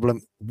another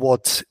problem.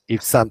 What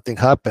if something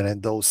happened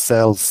and those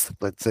cells,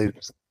 let's say,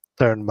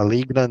 turn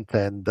malignant,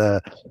 and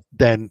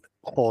then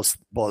host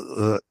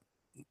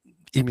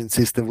immune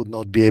system would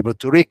not be able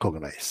to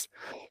recognize?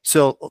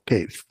 So,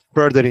 okay,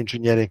 further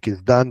engineering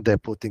is done. They're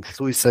putting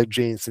suicide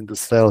genes in the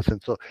cells,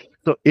 and so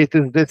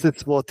this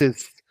is what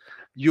is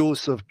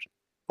use of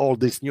all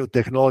these new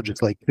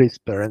technologies like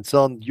CRISPR and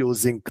so on,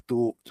 using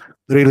to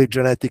really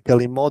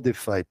genetically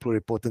modify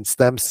pluripotent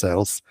stem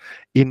cells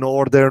in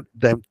order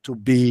them to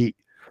be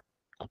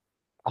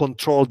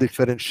control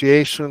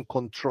differentiation,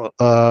 control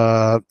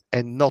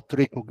and not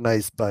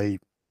recognized by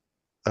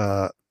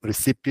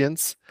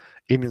recipients,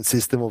 immune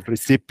system of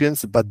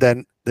recipients, but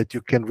then that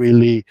you can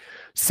really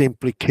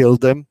simply kill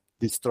them,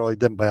 destroy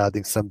them by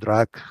adding some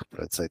drug,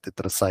 let's say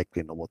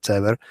tetracycline or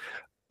whatever.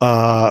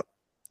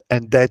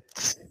 And that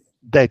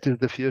is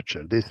the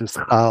future. This is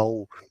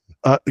how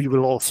you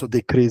will also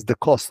decrease the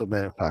cost of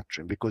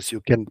manufacturing, because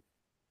you can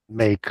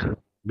make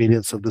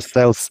millions of the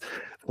cells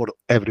for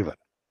everyone.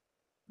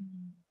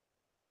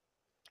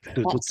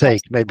 It will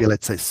take maybe,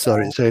 let's say, so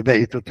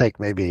it will take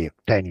maybe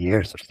 10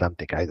 years or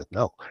something, I don't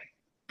know.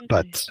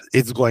 But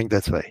it's going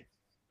that way.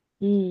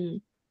 So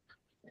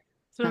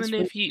in the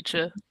near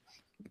future,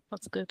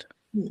 that's good.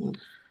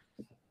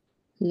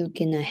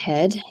 Looking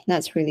ahead,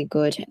 that's really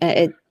good.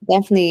 It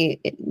definitely,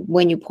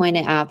 when you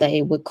pointed out that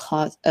it would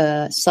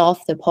solve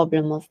the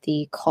problem of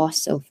the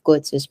cost of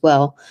goods as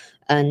well,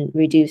 and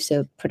reduce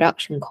the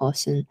production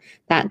costs, and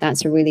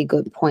that's a really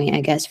good point,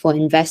 I guess, for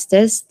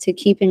investors to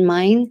keep in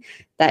mind,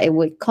 that it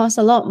would cost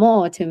a lot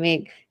more to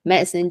make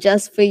medicine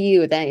just for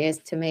you than it is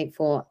to make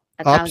for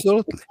 1,000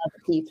 other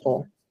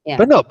people. Yeah.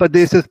 But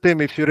this is,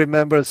 Tim, if you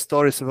remember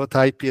stories about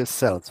iPS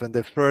cells, when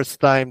the first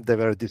time they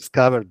were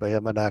discovered by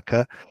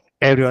Yamanaka,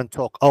 everyone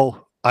talked,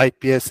 oh,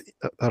 iPS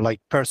are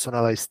like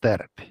personalized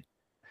therapy.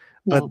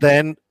 Yeah. But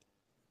then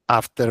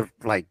after,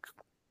 like,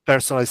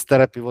 personalized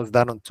therapy was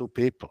done on 2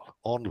 people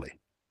only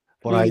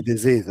for eye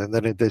disease. And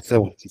then they said,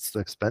 well, it's too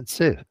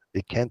expensive.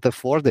 We can't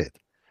afford it.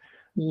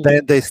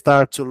 Then they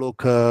start to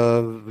look,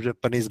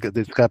 Japanese,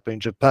 this happened in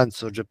Japan,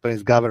 so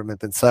Japanese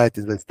government and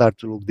scientists, they start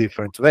to look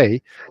different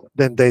way.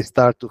 Then they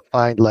start to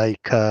find,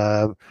 like,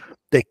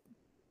 they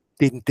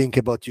didn't think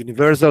about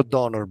universal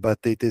donor, but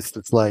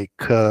it's like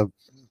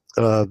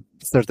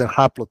certain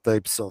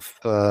haplotypes of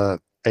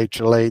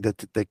HLA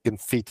that they can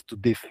fit to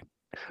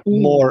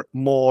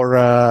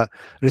more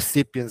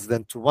recipients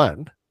than to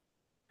one.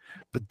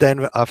 But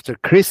then after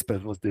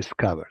CRISPR was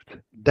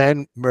discovered,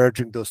 then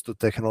merging those 2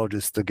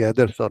 technologies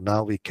together, so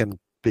now we can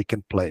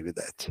play with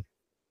that.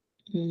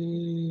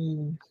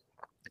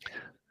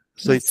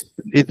 So it's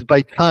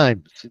by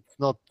times.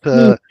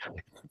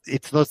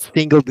 It's not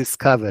single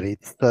discovery.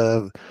 It's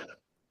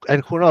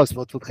and who knows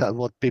what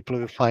people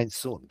will find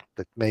soon,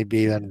 that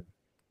maybe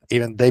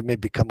even they may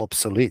become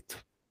obsolete.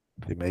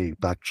 We may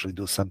actually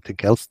do something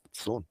else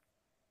soon.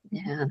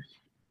 Yeah.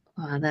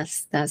 Wow,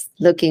 that's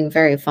looking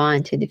very far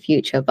into the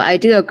future. But I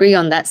do agree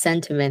on that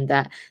sentiment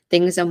that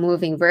things are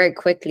moving very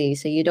quickly.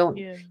 So you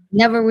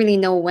never really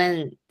know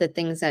when the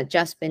things that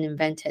just been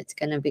invented is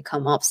going to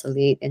become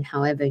obsolete in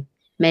however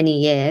many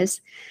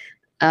years.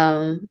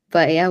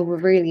 But yeah, we're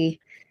really,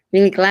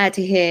 really glad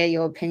to hear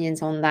your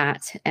opinions on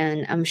that.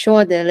 And I'm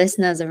sure the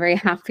listeners are very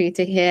happy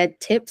to hear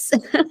tips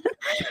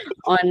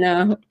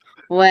on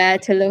where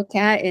to look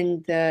at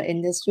in the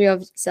industry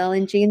of cell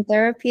and gene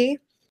therapy.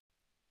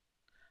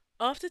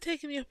 After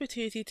taking the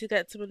opportunity to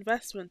get some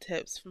investment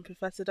tips from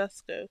Professor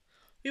Dusko,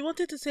 we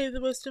wanted to save the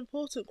most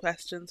important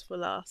questions for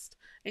last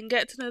and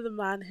get to know the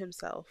man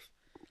himself.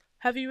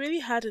 Have you really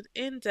had an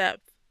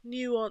in-depth,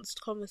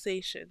 nuanced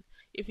conversation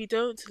if you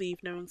don't leave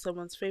knowing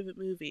someone's favourite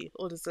movie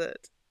or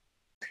dessert?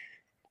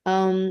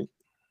 Do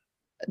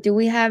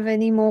we have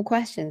any more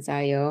questions,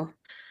 Ayo?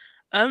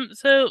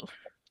 So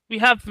we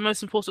have the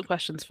most important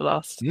questions for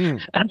last. So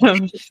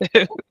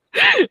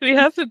we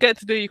have some get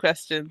to know you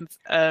questions.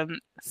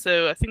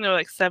 So I think there are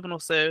like 7 or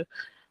so.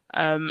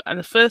 And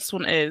the first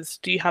one is,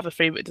 do you have a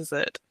favorite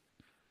dessert?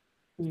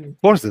 Of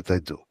course that I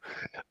do.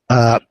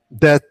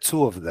 There are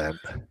 2 of them.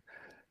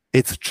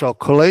 It's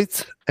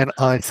chocolate and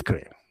ice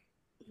cream.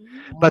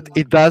 But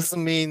it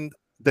doesn't mean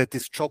that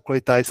it's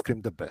chocolate ice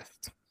cream the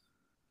best.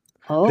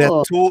 There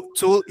are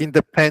two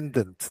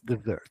independent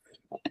desserts.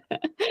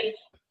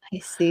 I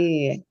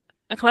see.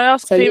 And can I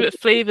ask favorite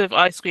flavor of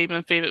ice cream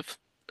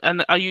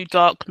and are you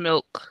dark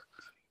milk?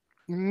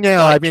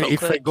 No, I mean,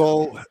 chocolate? If I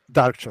go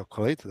dark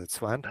chocolate, that's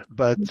fine.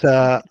 But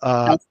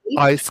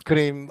ice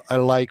cream, I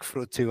like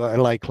fruity, I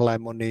like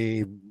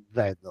lemony,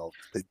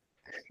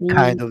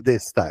 kind of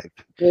this type.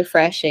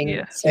 Refreshing.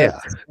 Yeah.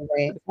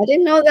 I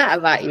didn't know that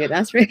about you.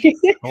 That's really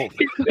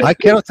I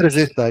cannot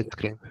resist ice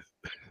cream.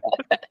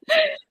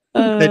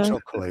 And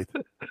chocolate.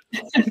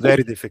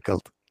 Very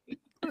difficult.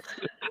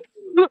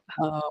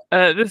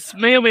 This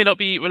may or may not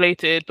be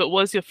related, but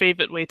what's your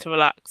favorite way to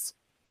relax?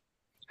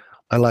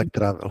 I like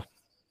travel.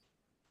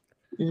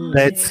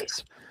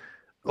 That's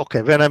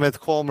okay. When I'm at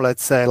home,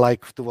 let's say I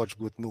like to watch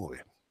good movie.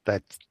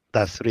 That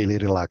does really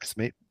relax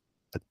me.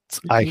 But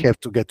I have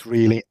to get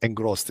really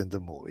engrossed in the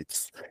movie.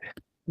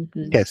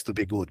 It has to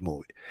be good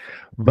movie.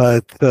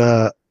 But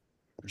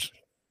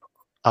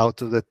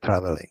out of the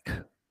traveling.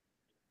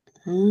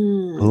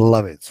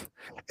 Love it.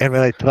 And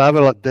when I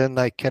travel, then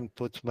I can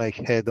put my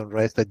head on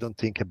rest. I don't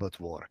think about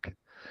work.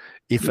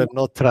 If I'm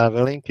not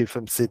traveling, if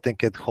I'm sitting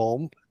at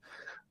home,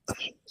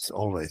 it's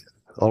always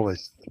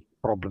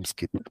problems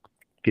keep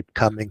keep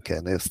coming,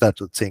 and I start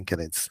to think,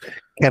 and it's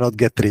cannot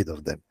get rid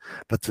of them.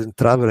 But when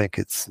traveling,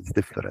 it's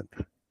different.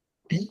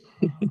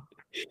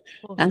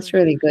 That's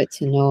really good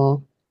to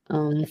know.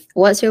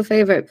 What's your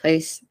favorite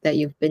place that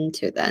you've been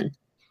to then?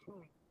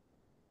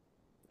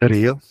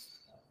 Rio,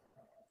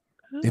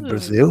 in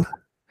Brazil.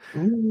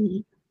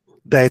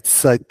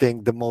 That's, I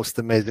think, the most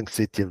amazing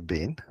city I've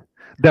been.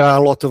 There are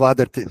a lot of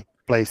other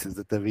places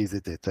that I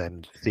visited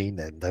and seen,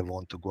 and I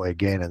want to go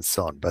again and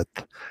so on. But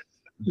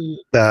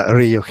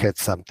Rio had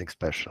something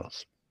special.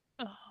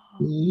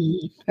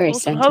 Very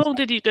awesome. How long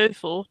did you go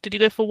for? Did you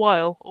go for a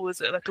while, or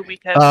was it like a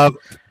weekend?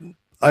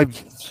 I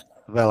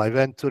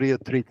went to Rio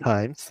 3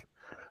 times,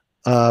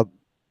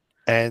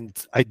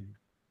 and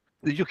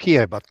you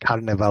hear about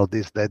Carnival,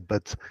 this, that,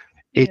 but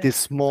it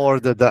is more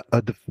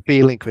the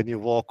feeling when you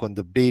walk on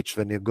the beach,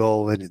 when you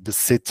go in the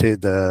city,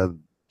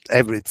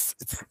 it's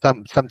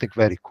something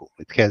very cool.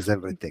 It has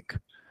everything.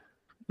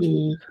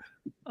 Oh,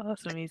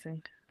 that's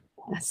amazing.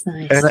 That's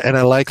nice. And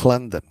I like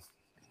London.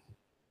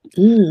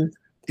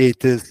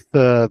 It is.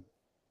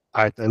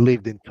 I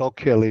lived in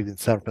Tokyo, I lived in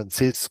San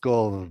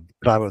Francisco,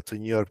 traveled to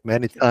New York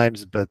many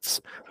times, but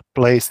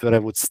place where I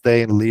would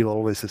stay and live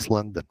always is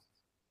London.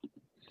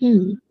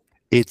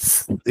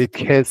 It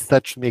has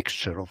such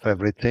mixture of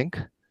everything.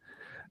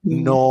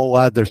 No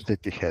other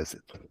city has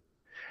it.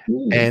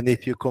 And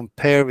if you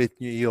compare with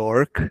New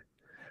York,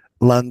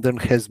 London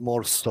has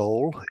more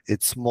soul.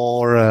 It's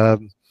more.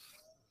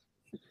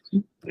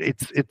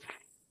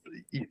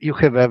 You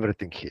have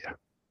everything here.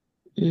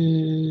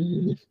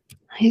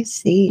 I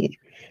see.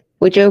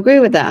 Would you agree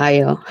with that,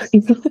 Ayo?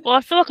 Well,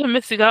 I feel like I'm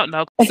missing out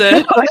now. So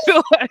I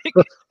feel like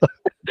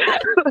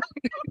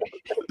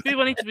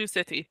we need to move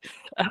city.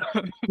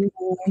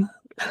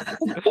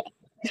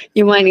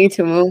 You might need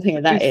to move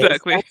here. That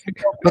exactly.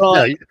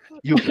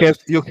 is.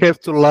 You have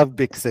to love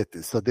big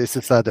cities. So this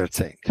is other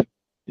thing.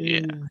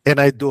 Yeah. And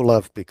I do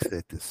love big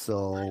cities.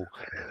 So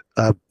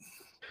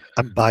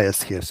I'm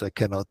biased here, so I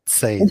cannot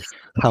say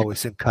how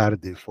it's in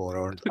Cardiff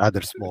or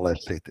other smaller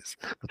cities.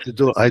 But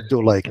I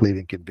do like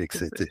living in big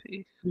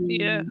city.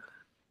 Yeah.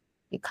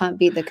 It can't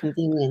beat the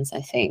convenience,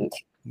 I think.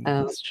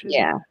 That's true.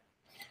 Yeah.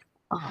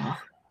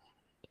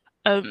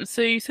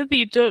 So you said that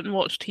you don't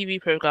watch TV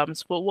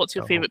programs, but what's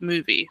your favorite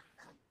movie?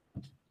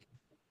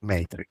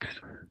 Matrix.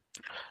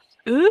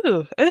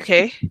 Ooh,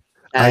 okay.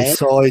 I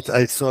saw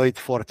it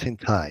 14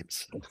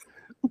 times.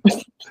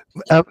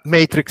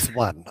 Matrix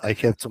 1, I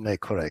have to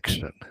make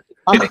correction.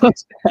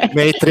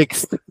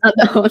 Matrix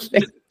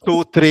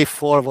 2, 3,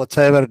 4,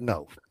 whatever,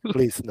 no.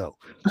 Please, no.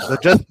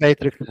 But just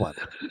Matrix 1.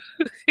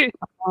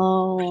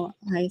 Oh,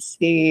 I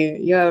see.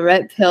 You're a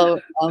red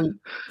pill.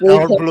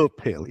 Blue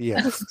pill,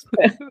 yes.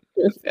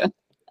 That's bad.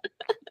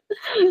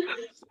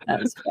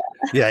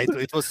 Yeah,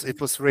 it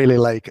was really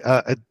like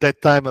at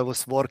that time I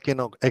was working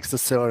on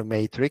extracellular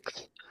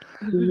matrix,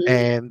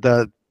 and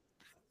the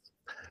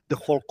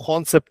whole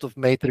concept of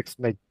matrix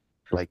made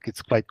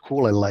it's quite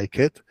cool. I like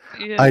it.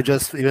 Yeah. I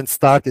just even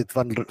started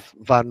one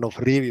of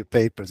review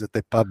papers that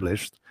I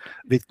published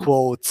with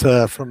quotes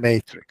from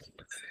Matrix.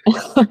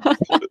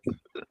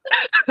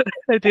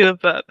 I do love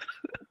that.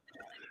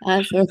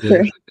 That's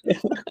okay.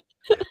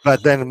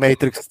 But then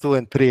Matrix 2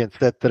 and 3,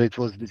 etc., it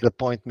was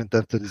disappointment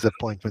after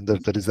disappointment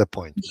after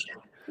disappointment.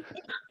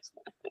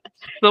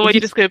 So when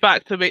you just go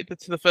back to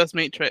the first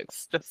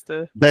Matrix, just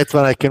to... That's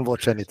one I can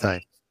watch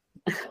anytime.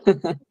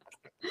 That's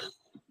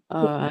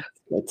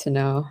good to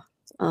know.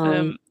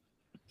 Well,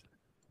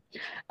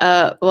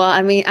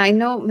 I mean, I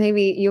know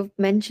maybe you've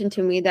mentioned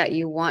to me that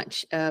you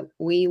watch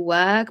We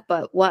Work,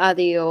 but what are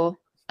your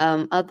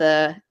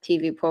other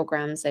TV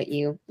programs that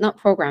not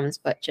programs,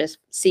 but just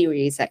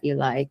series that you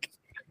like?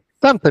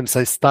 Sometimes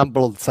I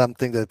stumble on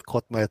something that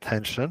caught my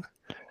attention,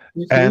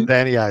 and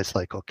then it's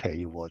like, okay,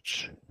 you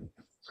watch.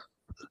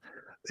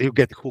 You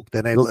get hooked,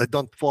 and I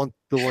don't want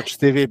to watch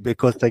TV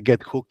because I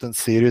get hooked on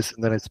series,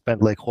 and then I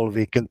spend whole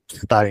weekend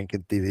staring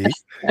at TV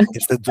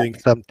instead of doing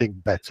something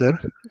better.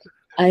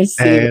 I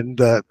see.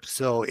 And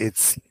so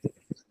it's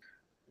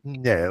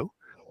no.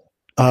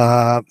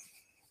 But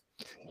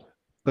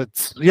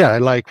yeah, I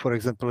like, for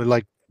example,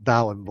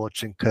 now I'm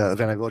watching,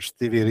 when I watched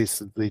TV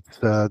recently,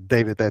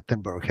 David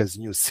Attenborough has a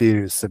new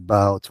series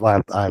about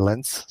wild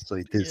islands. So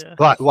it is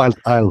Wild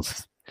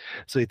Isles.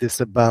 So it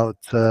is about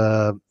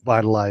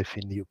wildlife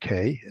in the UK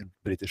and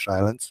British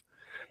Islands.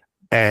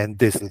 And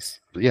this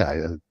is,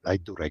 I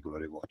do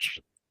regularly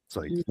watch.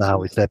 So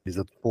now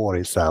episode 4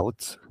 is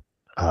out.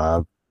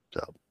 So.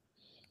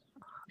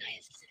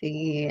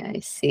 I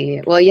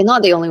see. Well, you're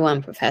not the only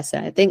one, Professor.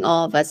 I think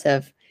all of us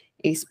have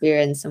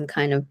experienced some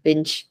kind of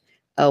binge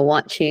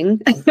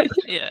watching.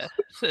 Yeah,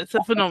 it's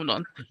a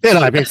phenomenon. Yeah,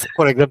 I mean,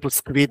 for example,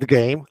 Squid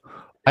Game.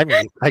 I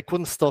mean, I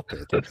couldn't stop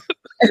it.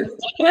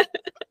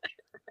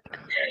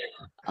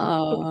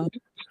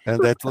 And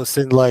that was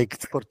in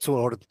for 2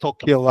 or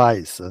Tokyo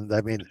Vice, and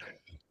I mean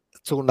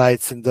 2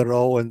 nights in the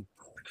row, and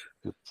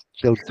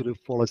till to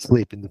fall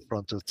asleep in the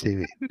front of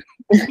TV.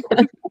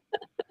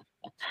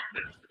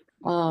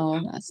 Oh,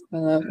 that's so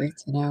lovely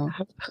to know.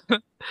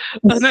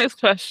 The next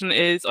question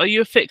is, are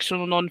you a fiction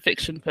or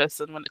non-fiction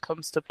person when it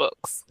comes to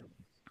books?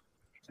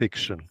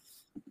 Fiction.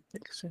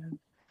 Fiction.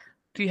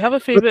 Do you have a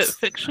favorite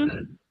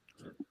fiction?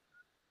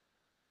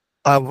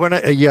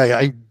 Yeah,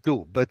 I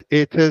do, but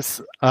it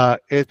is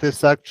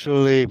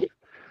actually,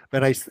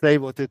 when I say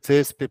what it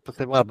is, people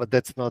say, well, but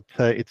that's not,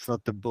 it's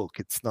not the book.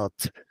 It's not,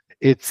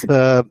 it's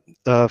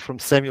from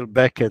Samuel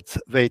Beckett's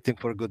Waiting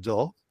for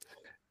Godot.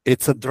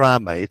 It's a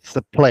drama, it's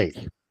a play.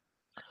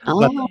 Oh.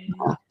 But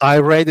I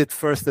read it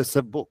first as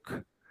a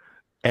book,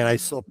 and I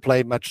saw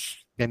play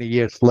many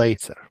years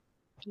later.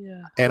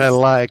 Yeah. And I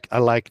liked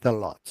a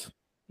lot.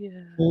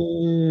 Yeah.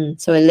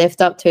 So it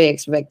lived up to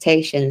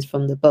expectations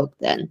from the book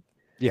then.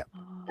 Yeah.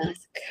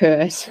 That's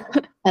good.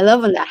 I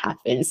love when that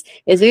happens.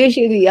 It's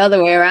usually the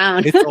other way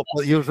around.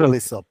 Usually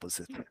it's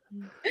opposite.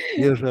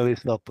 Usually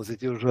it's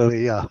opposite.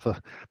 Usually, yeah.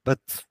 But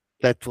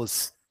that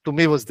was, to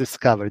me, was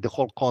discovery, the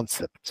whole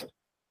concept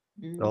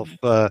of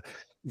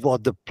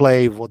what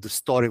the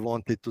story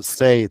wanted to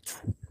say.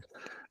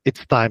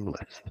 It's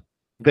timeless.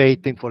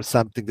 Waiting for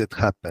something that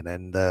happened.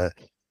 And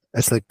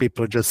it's like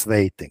people just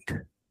waiting.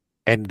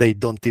 And they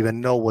don't even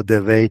know what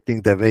they're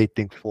waiting. They're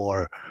waiting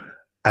for,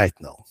 I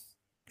don't know,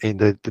 in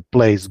the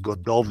place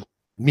Godot,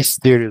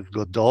 mysterious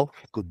Godot,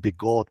 could be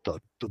God, to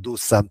do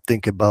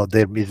something about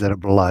their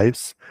miserable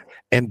lives.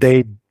 And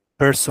they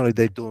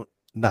do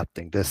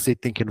nothing. They're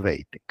sitting and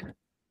waiting.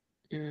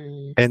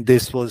 And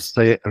this was,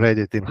 I read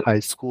it in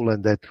high school,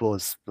 and that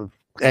was the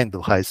end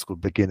of high school,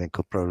 beginning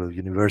of probably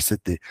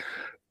university.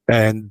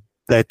 And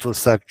that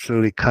was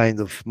actually kind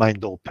of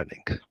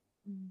mind-opening. That's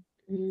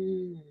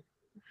really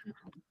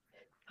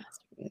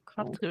cool.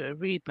 I have to give it a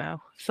read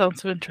now.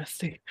 Sounds so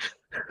interesting.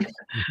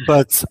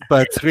 But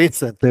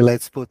recently,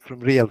 let's put from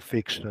real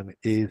fiction,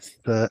 is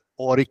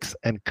Oryx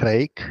and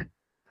Crake.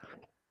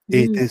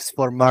 It is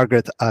for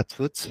Margaret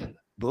Atwood's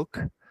book.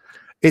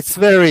 It's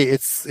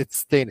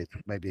thin. It's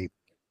maybe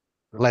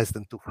less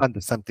than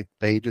 200 something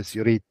pages.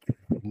 You read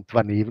in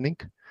one evening,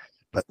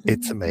 but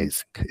it's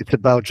amazing. It's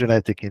about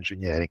genetic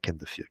engineering in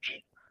the future.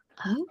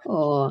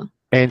 Oh.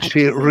 And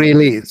she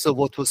really, so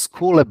what was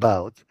cool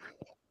about,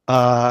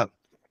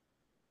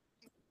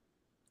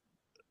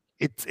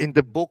 it's in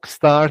the book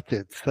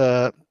started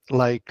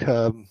like,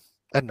 I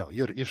don't know,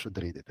 you should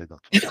read it. I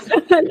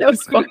don't. No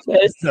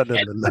spoilers. No.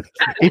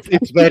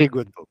 It's very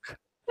good book.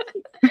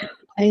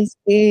 I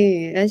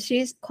see. And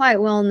she's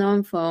quite well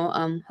known for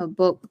her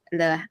book,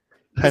 The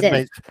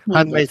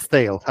Handmaid's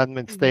Tale.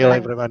 Handmaid's Tale. Right.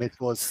 Everyone it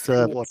was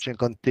watching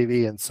on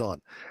TV and so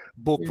on.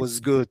 Book was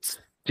good.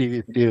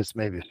 TV series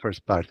maybe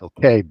first part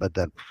okay, but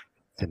then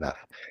it's enough.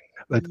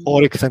 But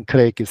Oryx and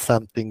Crake is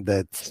something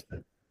that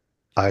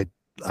I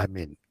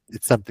mean,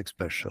 it's something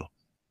special.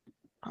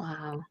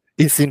 Wow.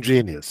 It's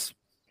ingenious.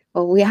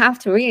 Well, we have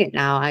to read it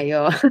now,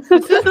 Ayo.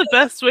 This is the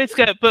best way to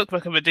get book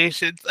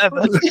recommendations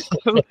ever.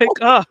 Oh my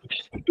gosh.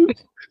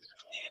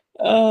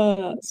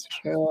 Oh, that's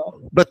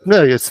true. But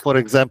no, it's, for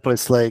example,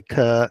 it's like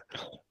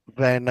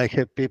when I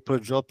have people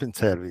job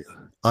interview,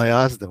 I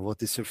ask them,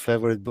 what is your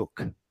favorite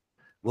book?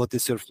 What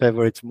is your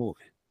favorite movie?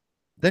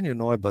 Then you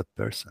know about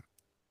person.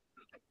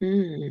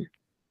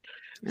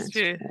 That's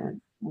true.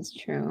 That's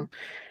true.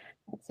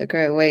 That's a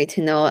great way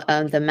to know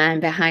the man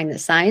behind the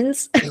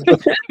science.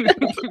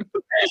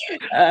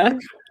 I'm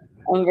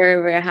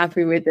very, very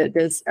happy with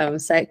this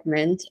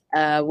segment,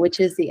 which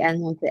is the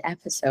end of the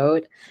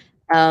episode.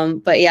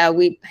 But yeah,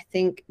 I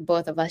think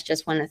both of us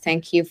just want to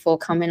thank you for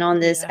coming on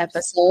this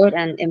episode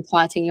and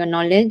imparting your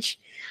knowledge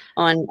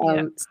on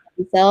stem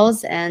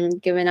cells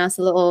and giving us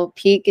a little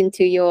peek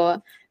into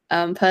your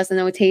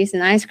personal taste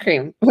in ice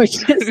cream,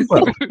 which is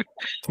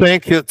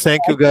thank you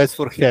guys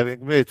for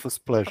having me. It was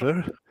a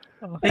pleasure.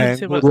 And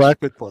good luck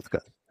with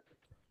podcast.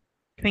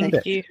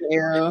 Thank you.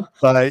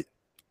 Bye.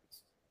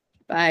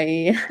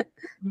 Bye.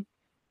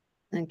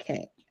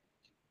 Okay.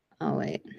 Oh wait.